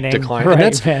it's a pretty declining. steep decline.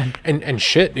 Right, and, and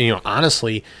shit, you know,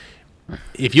 honestly,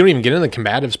 if you don't even get into the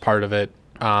combatives part of it,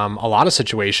 a lot of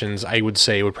situations I would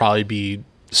say would probably be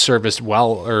serviced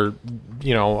well, or,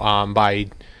 you know, by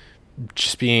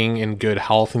just being in good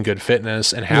health and good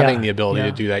fitness and having the ability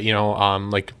to do that, you know,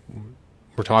 like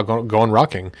we're talking going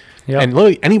rucking. And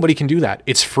literally anybody can do that.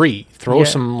 It's free. Throw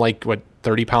some, like,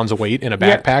 30 pounds of weight in a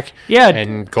backpack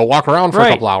and go walk around for a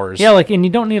couple hours. Yeah, like, and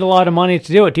you don't need a lot of money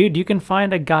to do it, dude. You can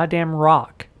find a goddamn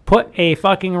rock. Put a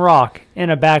fucking rock in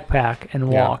a backpack and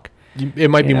walk. It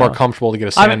might be more comfortable to get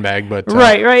a sandbag, but...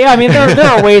 right. Yeah, I mean, there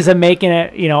are ways of making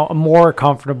it, you know, more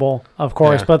comfortable, of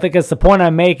course. But because the point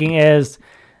I'm making is,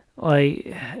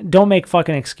 like, don't make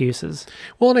fucking excuses.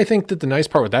 Well, and I think that the nice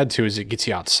part with that, too, is it gets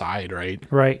you outside, right?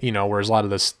 Right. You know, whereas a lot of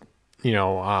this, you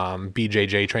know,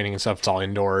 BJJ training and stuff, it's all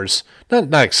indoors.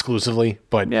 Not exclusively,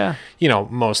 but, you know,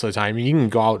 most of the time. You can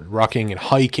go out rucking and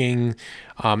hiking.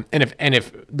 And if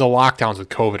the lockdowns with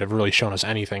COVID have really shown us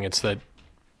anything, it's that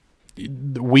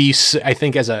I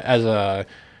think as a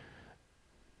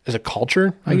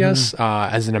culture, I guess,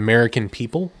 as an American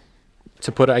people,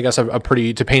 to put, I guess, to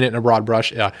paint it in a broad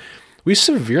brush, we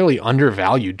severely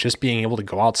undervalued just being able to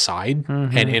go outside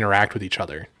and interact with each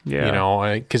other. You know,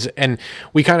 and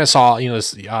we kind of saw, you know,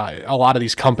 this, a lot of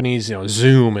these companies, you know,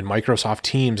 Zoom and Microsoft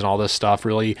Teams and all this stuff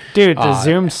really. Dude, the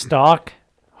Zoom stock,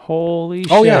 holy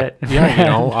shit. Yeah, you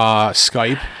know,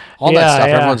 Skype, all that stuff.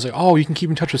 Everyone's like, oh, you can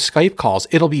keep in touch with Skype calls.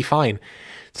 It'll be fine.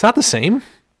 It's not the same.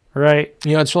 Right.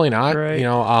 You know, it's really not. Right. You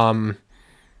know,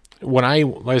 when I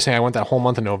went that whole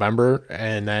month of November,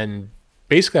 and then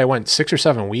basically I went 6 or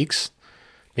 7 weeks,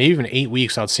 maybe even 8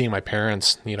 weeks without seeing my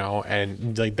parents, you know,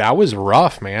 and like that was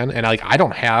rough, man. And like, I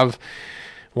don't have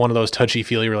one of those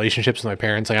touchy-feely relationships with my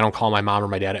parents. Like, I don't call my mom or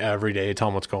my dad every day to tell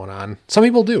them what's going on. Some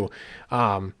people do.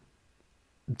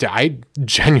 I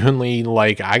genuinely,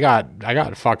 like, I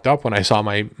got fucked up when I saw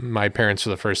my parents for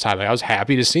the first time. Like, I was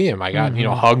happy to see him. I got, you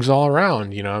know, hugs all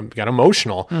around, you know, got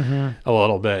emotional a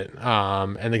little bit.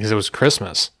 And because it was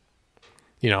Christmas,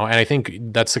 you know, and I think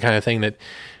that's the kind of thing that,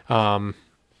 I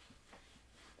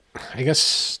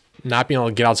guess not being able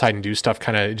to get outside and do stuff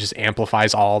kind of just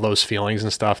amplifies all those feelings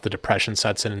and stuff. The depression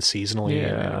sets in seasonally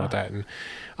and with that. And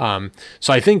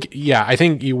so I think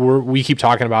we keep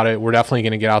talking about it. We're definitely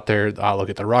going to get out there, look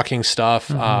at the rucking stuff.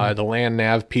 The land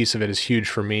nav piece of it is huge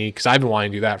for me because I've been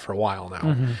wanting to do that for a while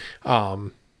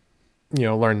now. You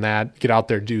know, learn that, get out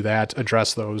there, do that,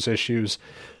 address those issues,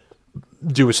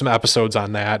 do some episodes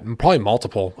on that, and probably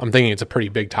multiple. I'm thinking it's a pretty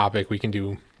big topic. We can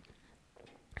do,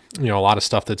 you know, a lot of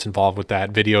stuff that's involved with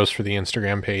that, videos for the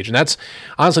Instagram page. And that's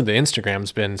honestly, the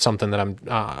Instagram's been something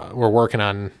that we're working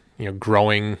on, you know,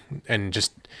 growing and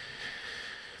just,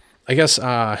 I guess,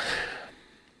 adding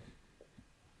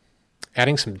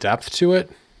some depth to it,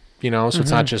 you know, so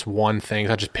it's not just one thing, it's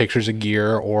not just pictures of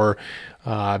gear or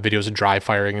videos of dry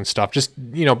firing and stuff, just,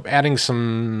 you know, adding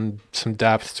some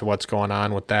depth to what's going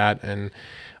on with that and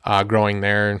growing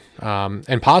there.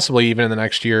 And possibly even in the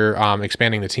next year,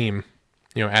 expanding the team,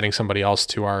 you know, adding somebody else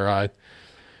to our,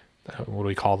 what do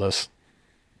we call this?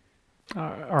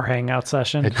 Our hangout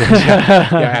session.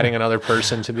 Adding another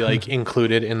person to be like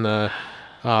included in the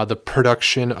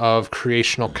production of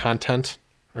creational content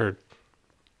or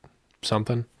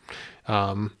something.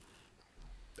 I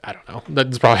don't know.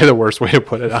 That's probably the worst way to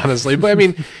put it, honestly. But I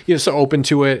mean, you know, so open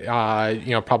to it.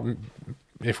 You know, probably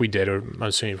if we did, I'm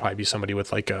assuming it'd probably be somebody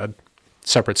with like a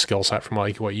separate skill set from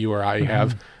like what you or I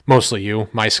have. Mostly you.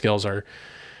 My skills are,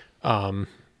 I'm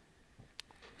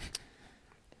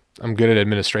good at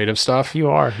administrative stuff. You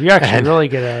are. You're actually really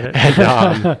good at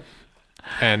it.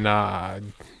 And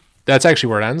that's actually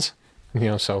where it ends. You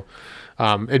know, so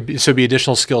it'd be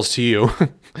additional skills to you,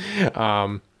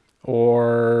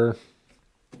 or,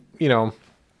 you know,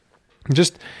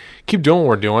 just keep doing what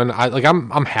we're doing.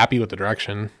 I'm happy with the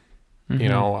direction. You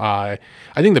know, I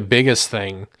think the biggest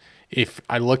thing, if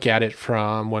I look at it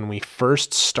from when we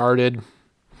first started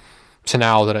to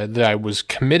now, that I was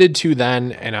committed to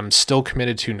then and I'm still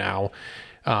committed to now,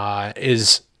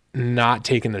 is not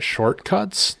taking the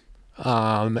shortcuts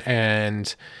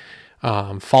and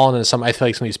falling into I feel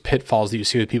like some of these pitfalls that you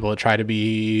see with people that try to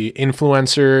be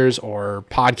influencers or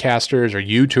podcasters or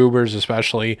YouTubers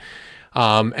especially.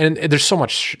 And there's so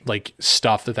much like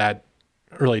stuff that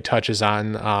really touches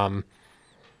on,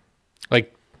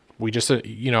 like we just,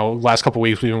 you know, last couple of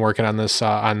weeks we've been working on this,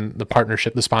 on the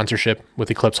partnership, the sponsorship with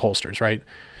Eclipse Holsters, right?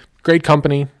 Great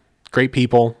company, great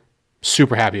people,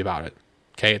 super happy about it.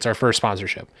 Okay. It's our first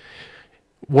sponsorship.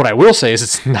 What I will say is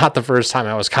it's not the first time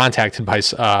I was contacted by,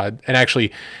 and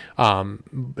actually,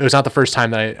 it was not the first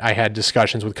time that I had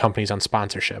discussions with companies on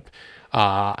sponsorship.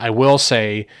 I will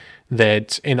say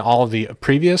that in all of the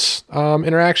previous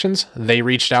interactions, they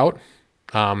reached out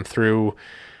through,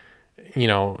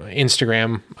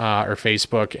 Instagram or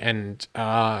Facebook, and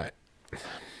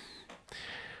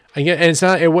it's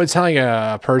not like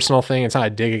a personal thing. It's not a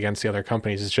dig against the other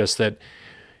companies. It's just that,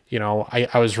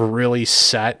 I was really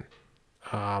set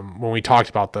when we talked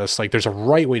about this. Like, there's a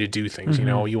right way to do things.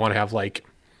 Mm-hmm. You want to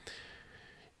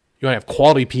have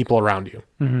quality people around you,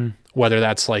 Mm-hmm. whether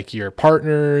that's like your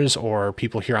partners or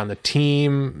people here on the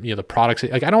team, the products.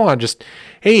 Like, I don't want to just,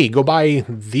 hey, go buy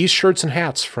these shirts and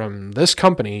hats from this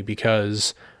company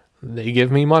because they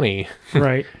give me money.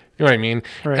 Right. You know what I mean?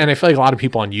 Right. And I feel like a lot of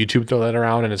people on YouTube throw that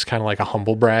around, and it's kind of like a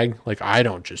humble brag. Like, I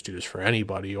don't just do this for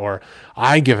anybody, or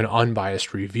I give an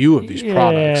unbiased review of these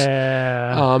products.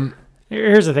 Yeah.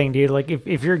 Here's the thing, dude. Like,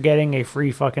 if you're getting a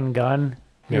free fucking gun,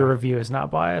 your review is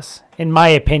not biased, in my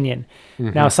opinion.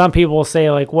 Mm-hmm. Now, some people will say,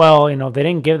 like, well, they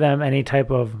didn't give them any type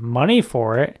of money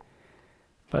for it,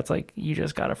 but it's like, you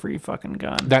just got a free fucking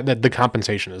gun. That the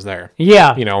compensation is there.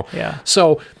 Yeah. Yeah.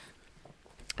 So,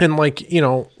 and like,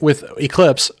 with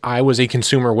Eclipse, I was a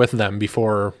consumer with them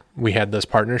before we had this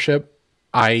partnership.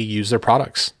 I used their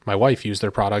products. My wife used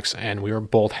their products, and we were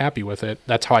both happy with it.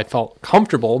 That's how I felt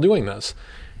comfortable doing this,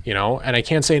 and I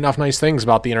can't say enough nice things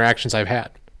about the interactions I've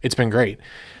had. It's been great.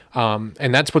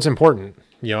 And that's what's important.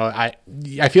 I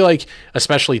feel like,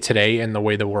 especially today in the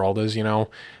way the world is,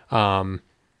 I'm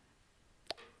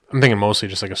thinking mostly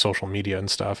just like a social media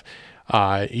and stuff.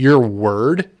 Your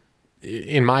word,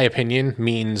 in my opinion,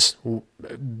 means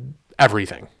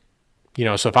everything.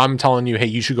 So if I'm telling you, hey,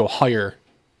 you should go hire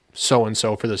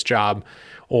so-and-so for this job,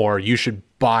 or you should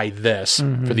buy this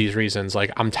for these reasons,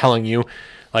 like, I'm telling you,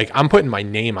 like, I'm putting my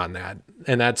name on that.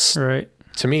 And that's right.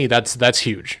 To me, that's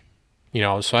huge,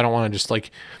 so I don't want to just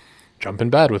like jump in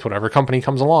bed with whatever company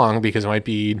comes along because it might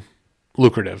be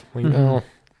lucrative. I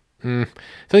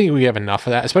think we have enough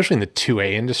of that, especially in the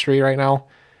 2A industry right now,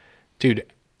 dude.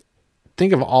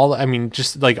 Think of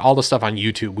just like all the stuff on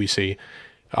YouTube we see,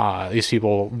 these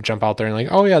people jump out there and like,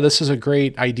 oh yeah, this is a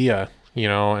great idea,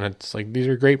 and it's like, these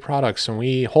are great products and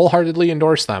we wholeheartedly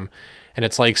endorse them. And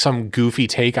it's like some goofy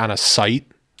take on a site,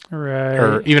 right?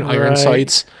 Or even iron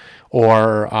sites,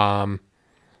 or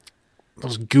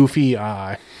those goofy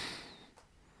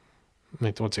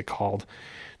what's it called?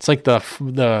 It's like the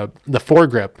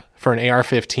foregrip for an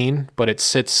AR-15, but it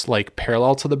sits like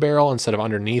parallel to the barrel instead of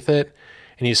underneath it.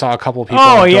 And you saw a couple of people.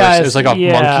 Oh yeah, it was like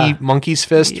a monkey's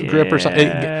fist grip or something.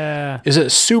 It's a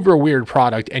super weird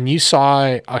product, and you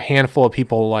saw a handful of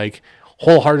people like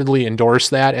wholeheartedly endorse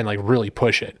that and like really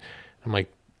push it. I'm like,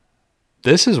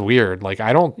 this is weird. Like,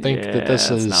 I don't think that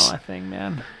this is not my thing,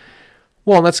 man.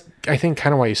 Well, and that's, I think,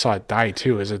 kind of why you saw it die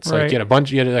too. Is it's like you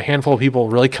had a handful of people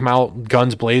really come out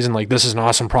guns blazing, like, this is an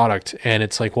awesome product, and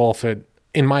it's like, well,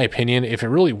 in my opinion, if it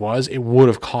really was, it would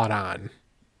have caught on.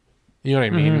 You know what I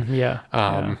mean? Mm-hmm.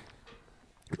 Yeah.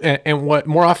 And what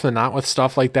more often than not with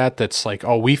stuff like that, that's like,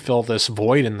 oh, we fill this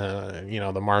void in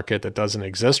the the market that doesn't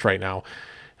exist right now,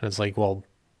 and it's like, well,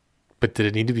 but did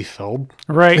it need to be filled?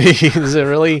 Right. Is it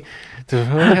really? Do we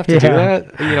really have to do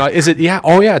that? Is it? Yeah.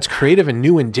 Oh, yeah. It's creative and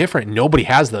new and different. Nobody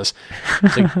has this.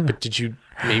 It's like, but did you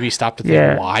maybe stop to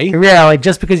think why? Yeah. Like,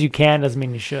 just because you can doesn't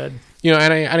mean you should.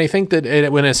 And I think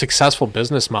that when a successful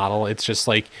business model, it's just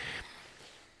like,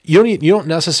 you don't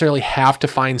necessarily have to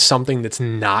find something that's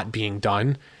not being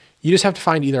done. You just have to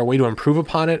find either a way to improve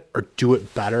upon it or do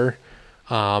it better.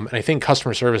 And I think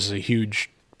customer service is a huge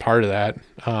part of that,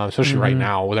 especially right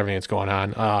now with everything that's going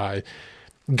on.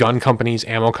 Gun companies,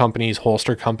 ammo companies,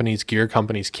 holster companies, gear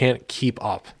companies can't keep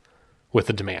up with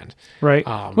the demand. Right.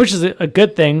 Which is a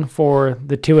good thing for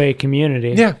the 2A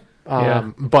community. Yeah.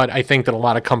 But I think that a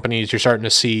lot of companies, you're starting to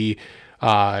see,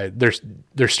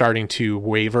 they're starting to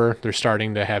waver. They're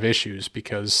starting to have issues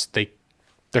because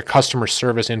their customer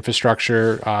service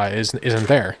infrastructure isn't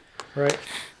there. Right.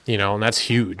 And that's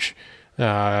huge.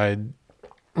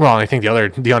 Well, I think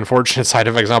the unfortunate side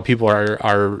effects now, people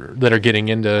are that are getting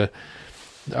into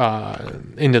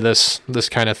this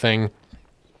kind of thing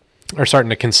are starting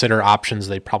to consider options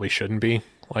they probably shouldn't be.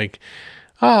 Like,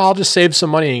 I'll just save some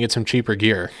money and get some cheaper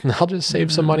gear. I'll just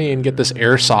save some money and get this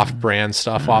Airsoft brand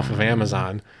stuff off of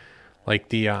Amazon, like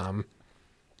the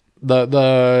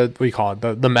what do you call it?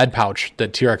 The med pouch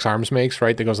that TRX Arms makes,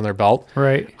 right? That goes on their belt.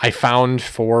 Right. I found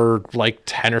for like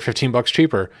 $10 or $15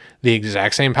 cheaper, the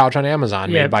exact same pouch on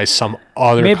Amazon made by some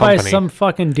other company. Made by some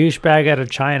fucking douchebag out of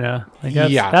China. Like,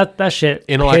 that shit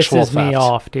intellectual pisses me theft.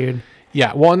 off, dude.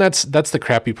 Yeah, well, and that's the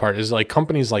crappy part is like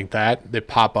companies like that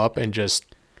pop up and just,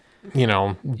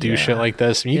 do shit like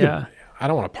this. And I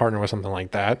don't want to partner with something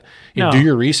like that. No. Do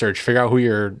your research, figure out who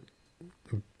you're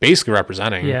basically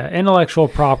representing. Yeah, intellectual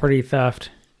property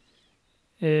theft.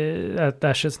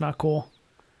 That shit's not cool.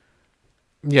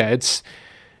 Yeah, it's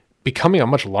becoming a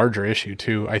much larger issue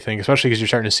too, I think, especially because you're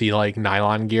starting to see like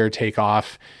nylon gear take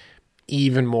off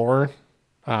even more.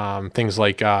 Things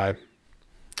like the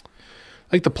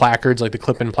placards, like the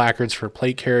clip-in placards for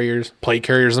plate carriers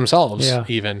themselves,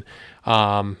 even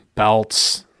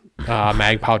belts,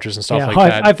 mag pouches and stuff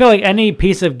like that. I feel like any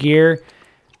piece of gear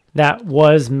that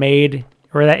was made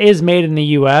or that is made in the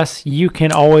U.S., you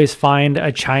can always find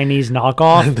a Chinese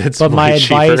knockoff. But my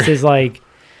advice is like,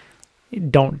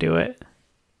 don't do it.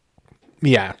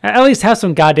 Yeah. At least have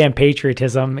some goddamn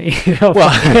patriotism.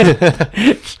 Well,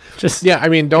 just yeah. I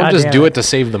mean, don't just do it to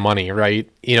save the money, right?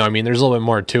 There's a little bit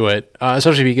more to it,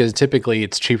 especially because typically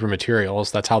it's cheaper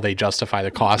materials. That's how they justify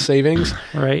the cost savings,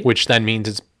 right? Which then means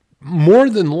it's more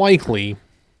than likely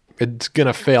it's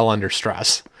gonna fail under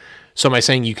stress. So am I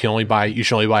saying you should only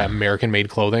buy American-made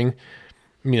clothing?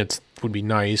 I mean, it would be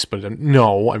nice, but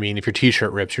no. I mean, if your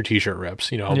t-shirt rips, your t-shirt rips,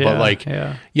 But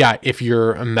if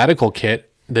you're a medical kit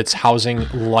that's housing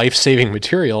life-saving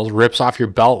materials rips off your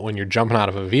belt when you're jumping out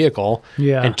of a vehicle,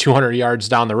 and 200 yards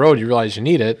down the road you realize you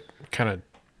need it, kind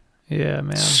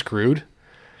of screwed.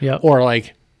 Yeah. Or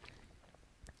like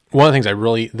one of the things I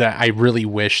really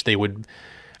wish they would,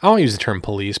 I don't use the term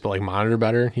police, but like monitor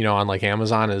better, on like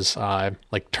Amazon is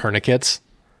like tourniquets.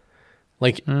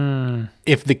 Like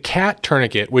if the cat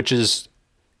tourniquet, which is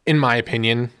in my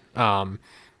opinion,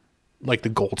 like the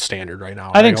gold standard right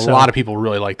now. I think so. A lot of people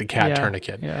really like the cat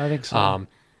tourniquet. Yeah, I think so.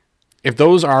 If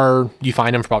those you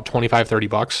find them for about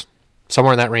 $25-$30,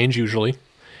 somewhere in that range usually.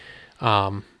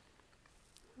 Why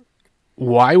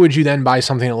would you then buy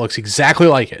something that looks exactly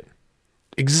like it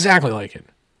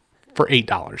for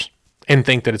 $8 and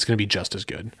think that it's going to be just as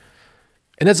good?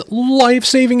 And that's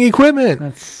life-saving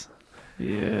equipment.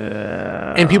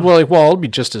 Yeah. And people are like, well, it'll be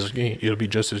just as good.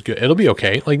 It'll be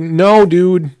okay. Like, no,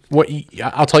 dude.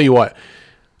 I'll tell you what.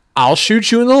 I'll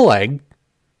shoot you in the leg,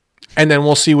 and then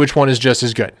we'll see which one is just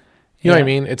as good. You know what I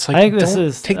mean? It's like, I think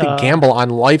don't take the gamble on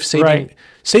life-saving. Right.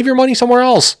 Save your money somewhere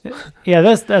else. Yeah,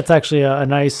 that's actually a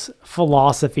nice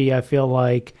philosophy. I feel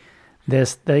like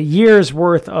the year's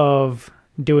worth of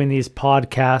doing these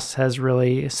podcasts has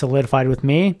really solidified with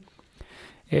me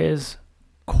is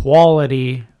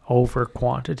quality over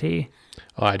quantity.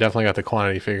 Oh, I definitely got the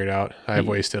quantity figured out. I've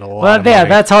wasted a lot of money.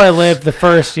 That's how I lived the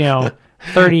first,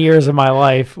 30 years of my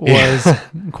life was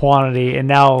quantity. And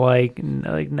now like,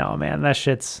 no, man, that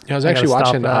shit's... I was actually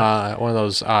watching one of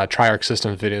those Triarch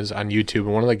Systems videos on YouTube,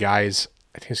 and one of the guys,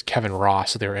 I think it's Kevin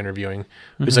Ross that they were interviewing,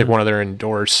 who's like one of their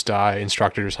endorsed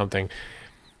instructors or something.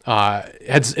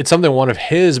 It's something one of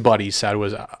his buddies said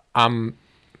was, I'm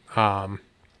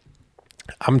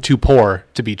too poor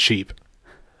to be cheap.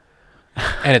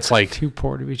 And it's like, too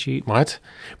poor to be cheap. What?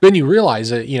 But then you realize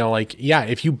that,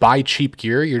 if you buy cheap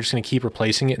gear, you're just going to keep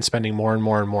replacing it and spending more and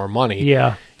more and more money.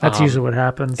 Yeah, that's usually what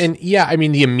happens. And I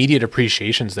mean, the immediate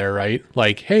appreciation's there, right?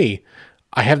 Like, hey,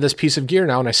 I have this piece of gear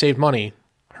now and I saved money.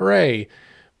 Hooray.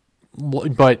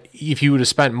 But if you would have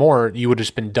spent more, you would have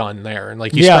just been done there. And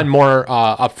like you spend more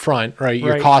up front, right?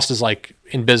 Your cost is like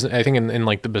in business, I think in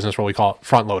like the business world, we call it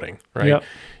front loading, right? Yep.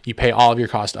 You pay all of your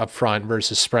cost up front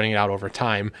versus spreading it out over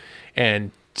time.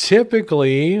 And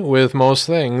typically with most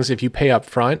things, if you pay up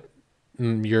front,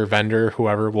 your vendor,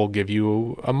 whoever, will give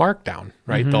you a markdown,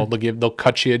 right? Mm-hmm. They'll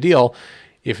cut you a deal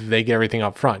if they get everything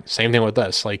up front. Same thing with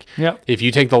this. Like if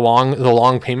you take the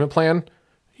long payment plan,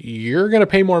 you're going to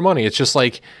pay more money. It's just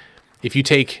like if you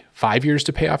take 5 years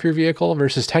to pay off your vehicle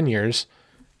versus 10 years,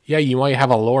 you might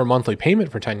have a lower monthly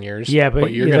payment for 10 years. Yeah,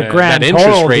 but you're that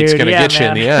interest rate's going to get you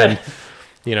in the end.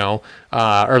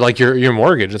 Or like your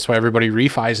mortgage. That's why everybody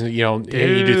refis, and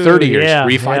you do 30 years,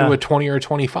 refi to a 20 or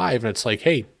 25, and it's like,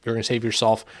 hey, you're going to save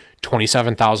yourself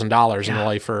 $27,000 in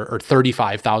life, or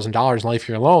 $35,000 in life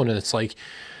for your loan, and it's like,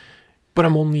 but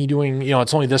I'm only doing,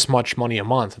 it's only this much money a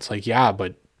month. It's like,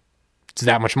 but it's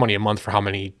that much money a month for how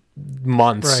many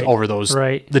months over those,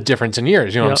 the difference in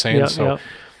years. You know what I'm saying?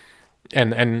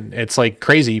 And it's like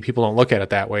crazy. People don't look at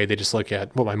it that way. They just look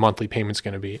at what my monthly payment's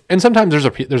going to be. And sometimes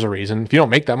there's a reason. If you don't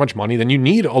make that much money, then you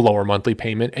need a lower monthly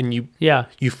payment, and you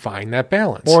find that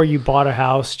balance. Or you bought a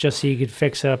house just so you could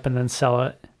fix it up and then sell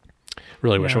it.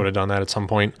 Really wish I would have done that at some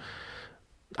point.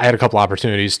 I had a couple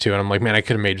opportunities too, and I'm like, man, I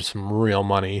could have made some real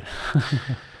money.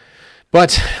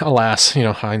 But alas,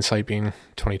 hindsight being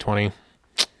 2020.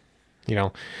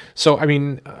 So I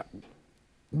mean,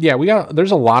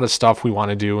 there's a lot of stuff we want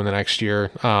to do in the next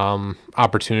year,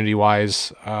 opportunity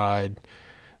wise.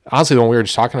 Honestly, the one we were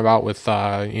just talking about with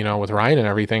with Ryan and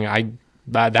everything,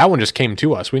 that one just came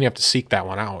to us. We didn't have to seek that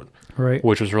one out, Right.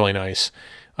 which was really nice.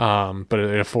 But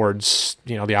it affords,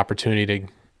 the opportunity to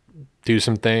do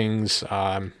some things,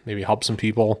 maybe help some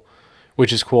people,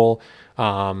 which is cool.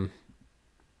 I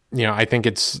think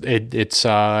it's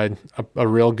a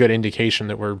real good indication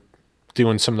that we're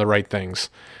doing some of the right things.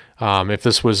 If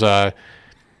this was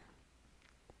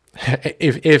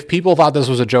if people thought this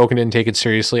was a joke and didn't take it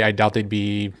seriously, I doubt they'd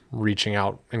be reaching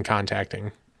out and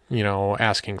contacting,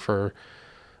 asking for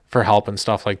help and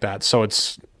stuff like that. So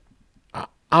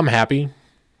I'm happy,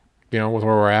 with where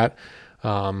we're at.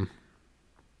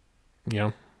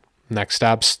 Next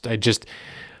steps,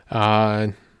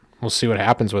 we'll see what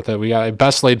happens with it. We got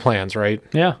best laid plans, right?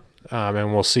 Yeah.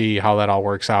 And we'll see how that all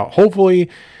works out. Hopefully,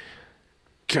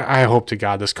 I hope to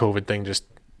God this COVID thing just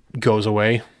goes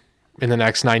away in the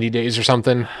next 90 days or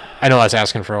something. I know that's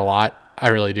asking for a lot. I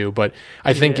really do. But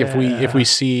I think if we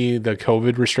see the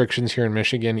COVID restrictions here in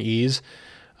Michigan ease,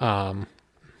 we'll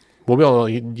be able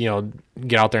to,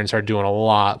 get out there and start doing a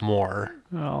lot more.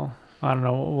 Well, I don't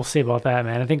know. We'll see about that,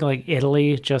 man. I think like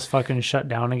Italy just fucking shut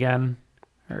down again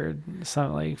or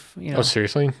something like, Oh,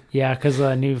 seriously? Yeah, because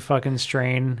the new fucking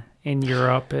strain in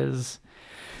Europe is,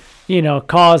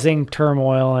 causing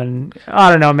turmoil. And I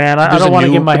don't know, man. I don't want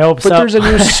to get my hopes up. But there's a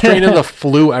new strain of the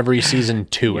flu every season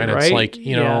too. And right? It's like,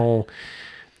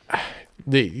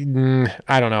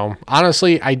 I don't know.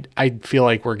 Honestly, I feel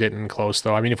like we're getting close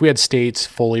though. I mean, if we had states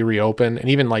fully reopen and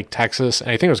even like Texas, and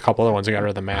I think there's a couple other ones that got rid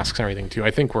of the masks and everything too.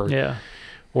 I think we're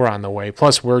on the way.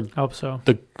 Plus we're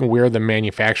the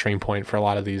manufacturing point for a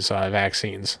lot of these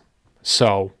vaccines.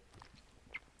 So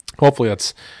hopefully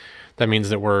that means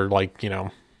that we're like,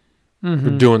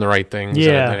 we're doing the right things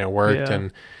and it worked. Yeah.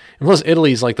 And plus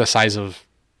Italy's like the size of,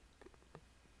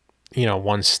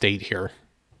 one state here.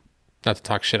 Not to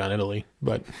talk shit on Italy,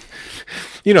 but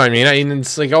you know what I mean?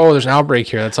 It's like, oh, there's an outbreak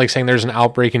here. That's like saying there's an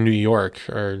outbreak in New York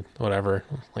or whatever.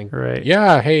 Like, right.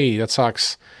 Yeah, hey, that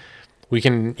sucks. You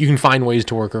can find ways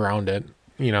to work around it,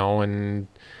 and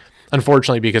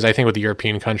unfortunately, because I think with the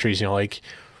European countries, like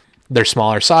they're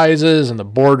smaller sizes and the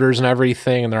borders and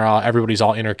everything, and everybody's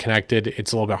all interconnected.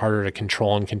 It's a little bit harder to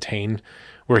control and contain.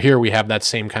 Where here we have that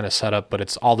same kind of setup, but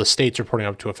it's all the states reporting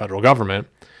up to a federal government.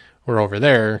 Where over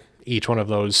there, each one of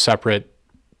those separate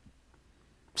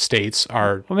states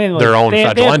are their own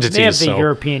federal entities. They have the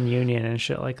European Union and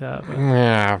shit like that. But.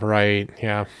 Yeah, right.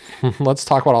 Yeah. Let's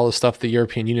talk about all the stuff the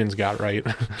European Union's got right.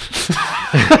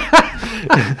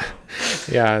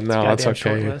 Yeah, no, that's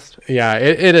okay. Yeah,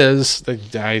 it is.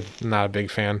 I'm not a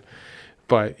big fan.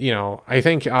 But, I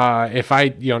think if I,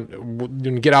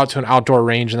 get out to an outdoor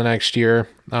range in the next year,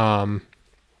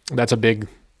 that's a big...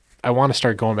 I want to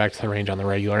start going back to the range on the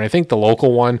regular. And I think the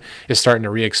local one is starting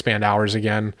to re-expand hours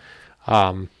again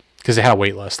because they had a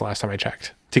wait list last time I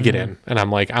checked to get in. And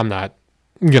I'm like, I'm not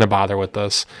going to bother with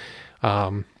this.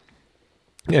 And,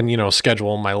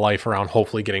 schedule my life around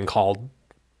hopefully getting called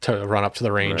to run up to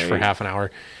the range for half an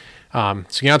hour. So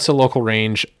get out to the local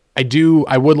range.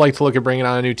 I would like to look at bringing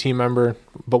on a new team member,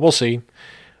 but we'll see.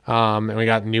 And we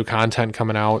got new content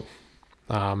coming out.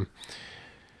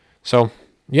 So,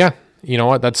 yeah. You know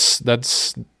what? That's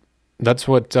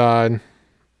what I'm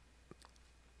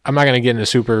not going to get into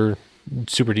super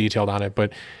detailed on it,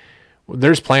 but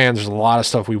there's plans. There's a lot of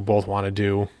stuff we both want to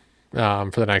do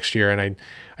for the next year, and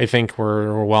I think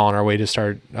we're well on our way to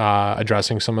start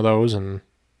addressing some of those, and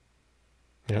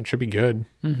it should be good,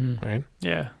 right?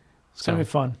 Yeah, it's gonna be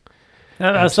fun.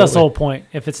 That's the whole point.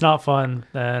 If it's not fun,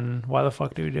 then why the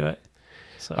fuck do we do it?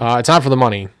 So it's not for the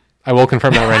money. I will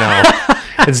confirm that right now.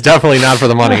 It's definitely not for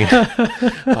the money.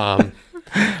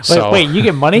 Wait, you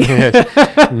get money?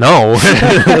 No,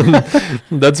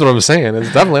 that's what I'm saying.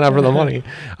 It's definitely not for the money.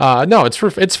 No,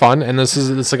 it's fun, and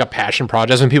it's like a passion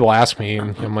project. When people ask me,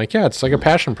 I'm like, yeah, it's like a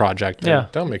passion project. Yeah,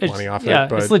 don't make money off it.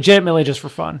 But it's legitimately just for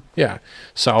fun. Yeah,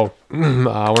 so we're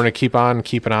gonna keep on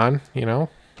keeping on,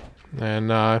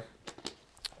 and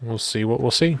we'll see what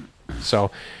we'll see. So.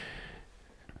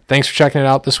 Thanks for checking it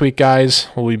out this week, guys.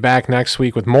 We'll be back next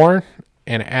week with more.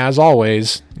 And as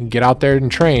always, get out there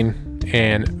and train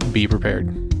and be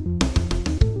prepared.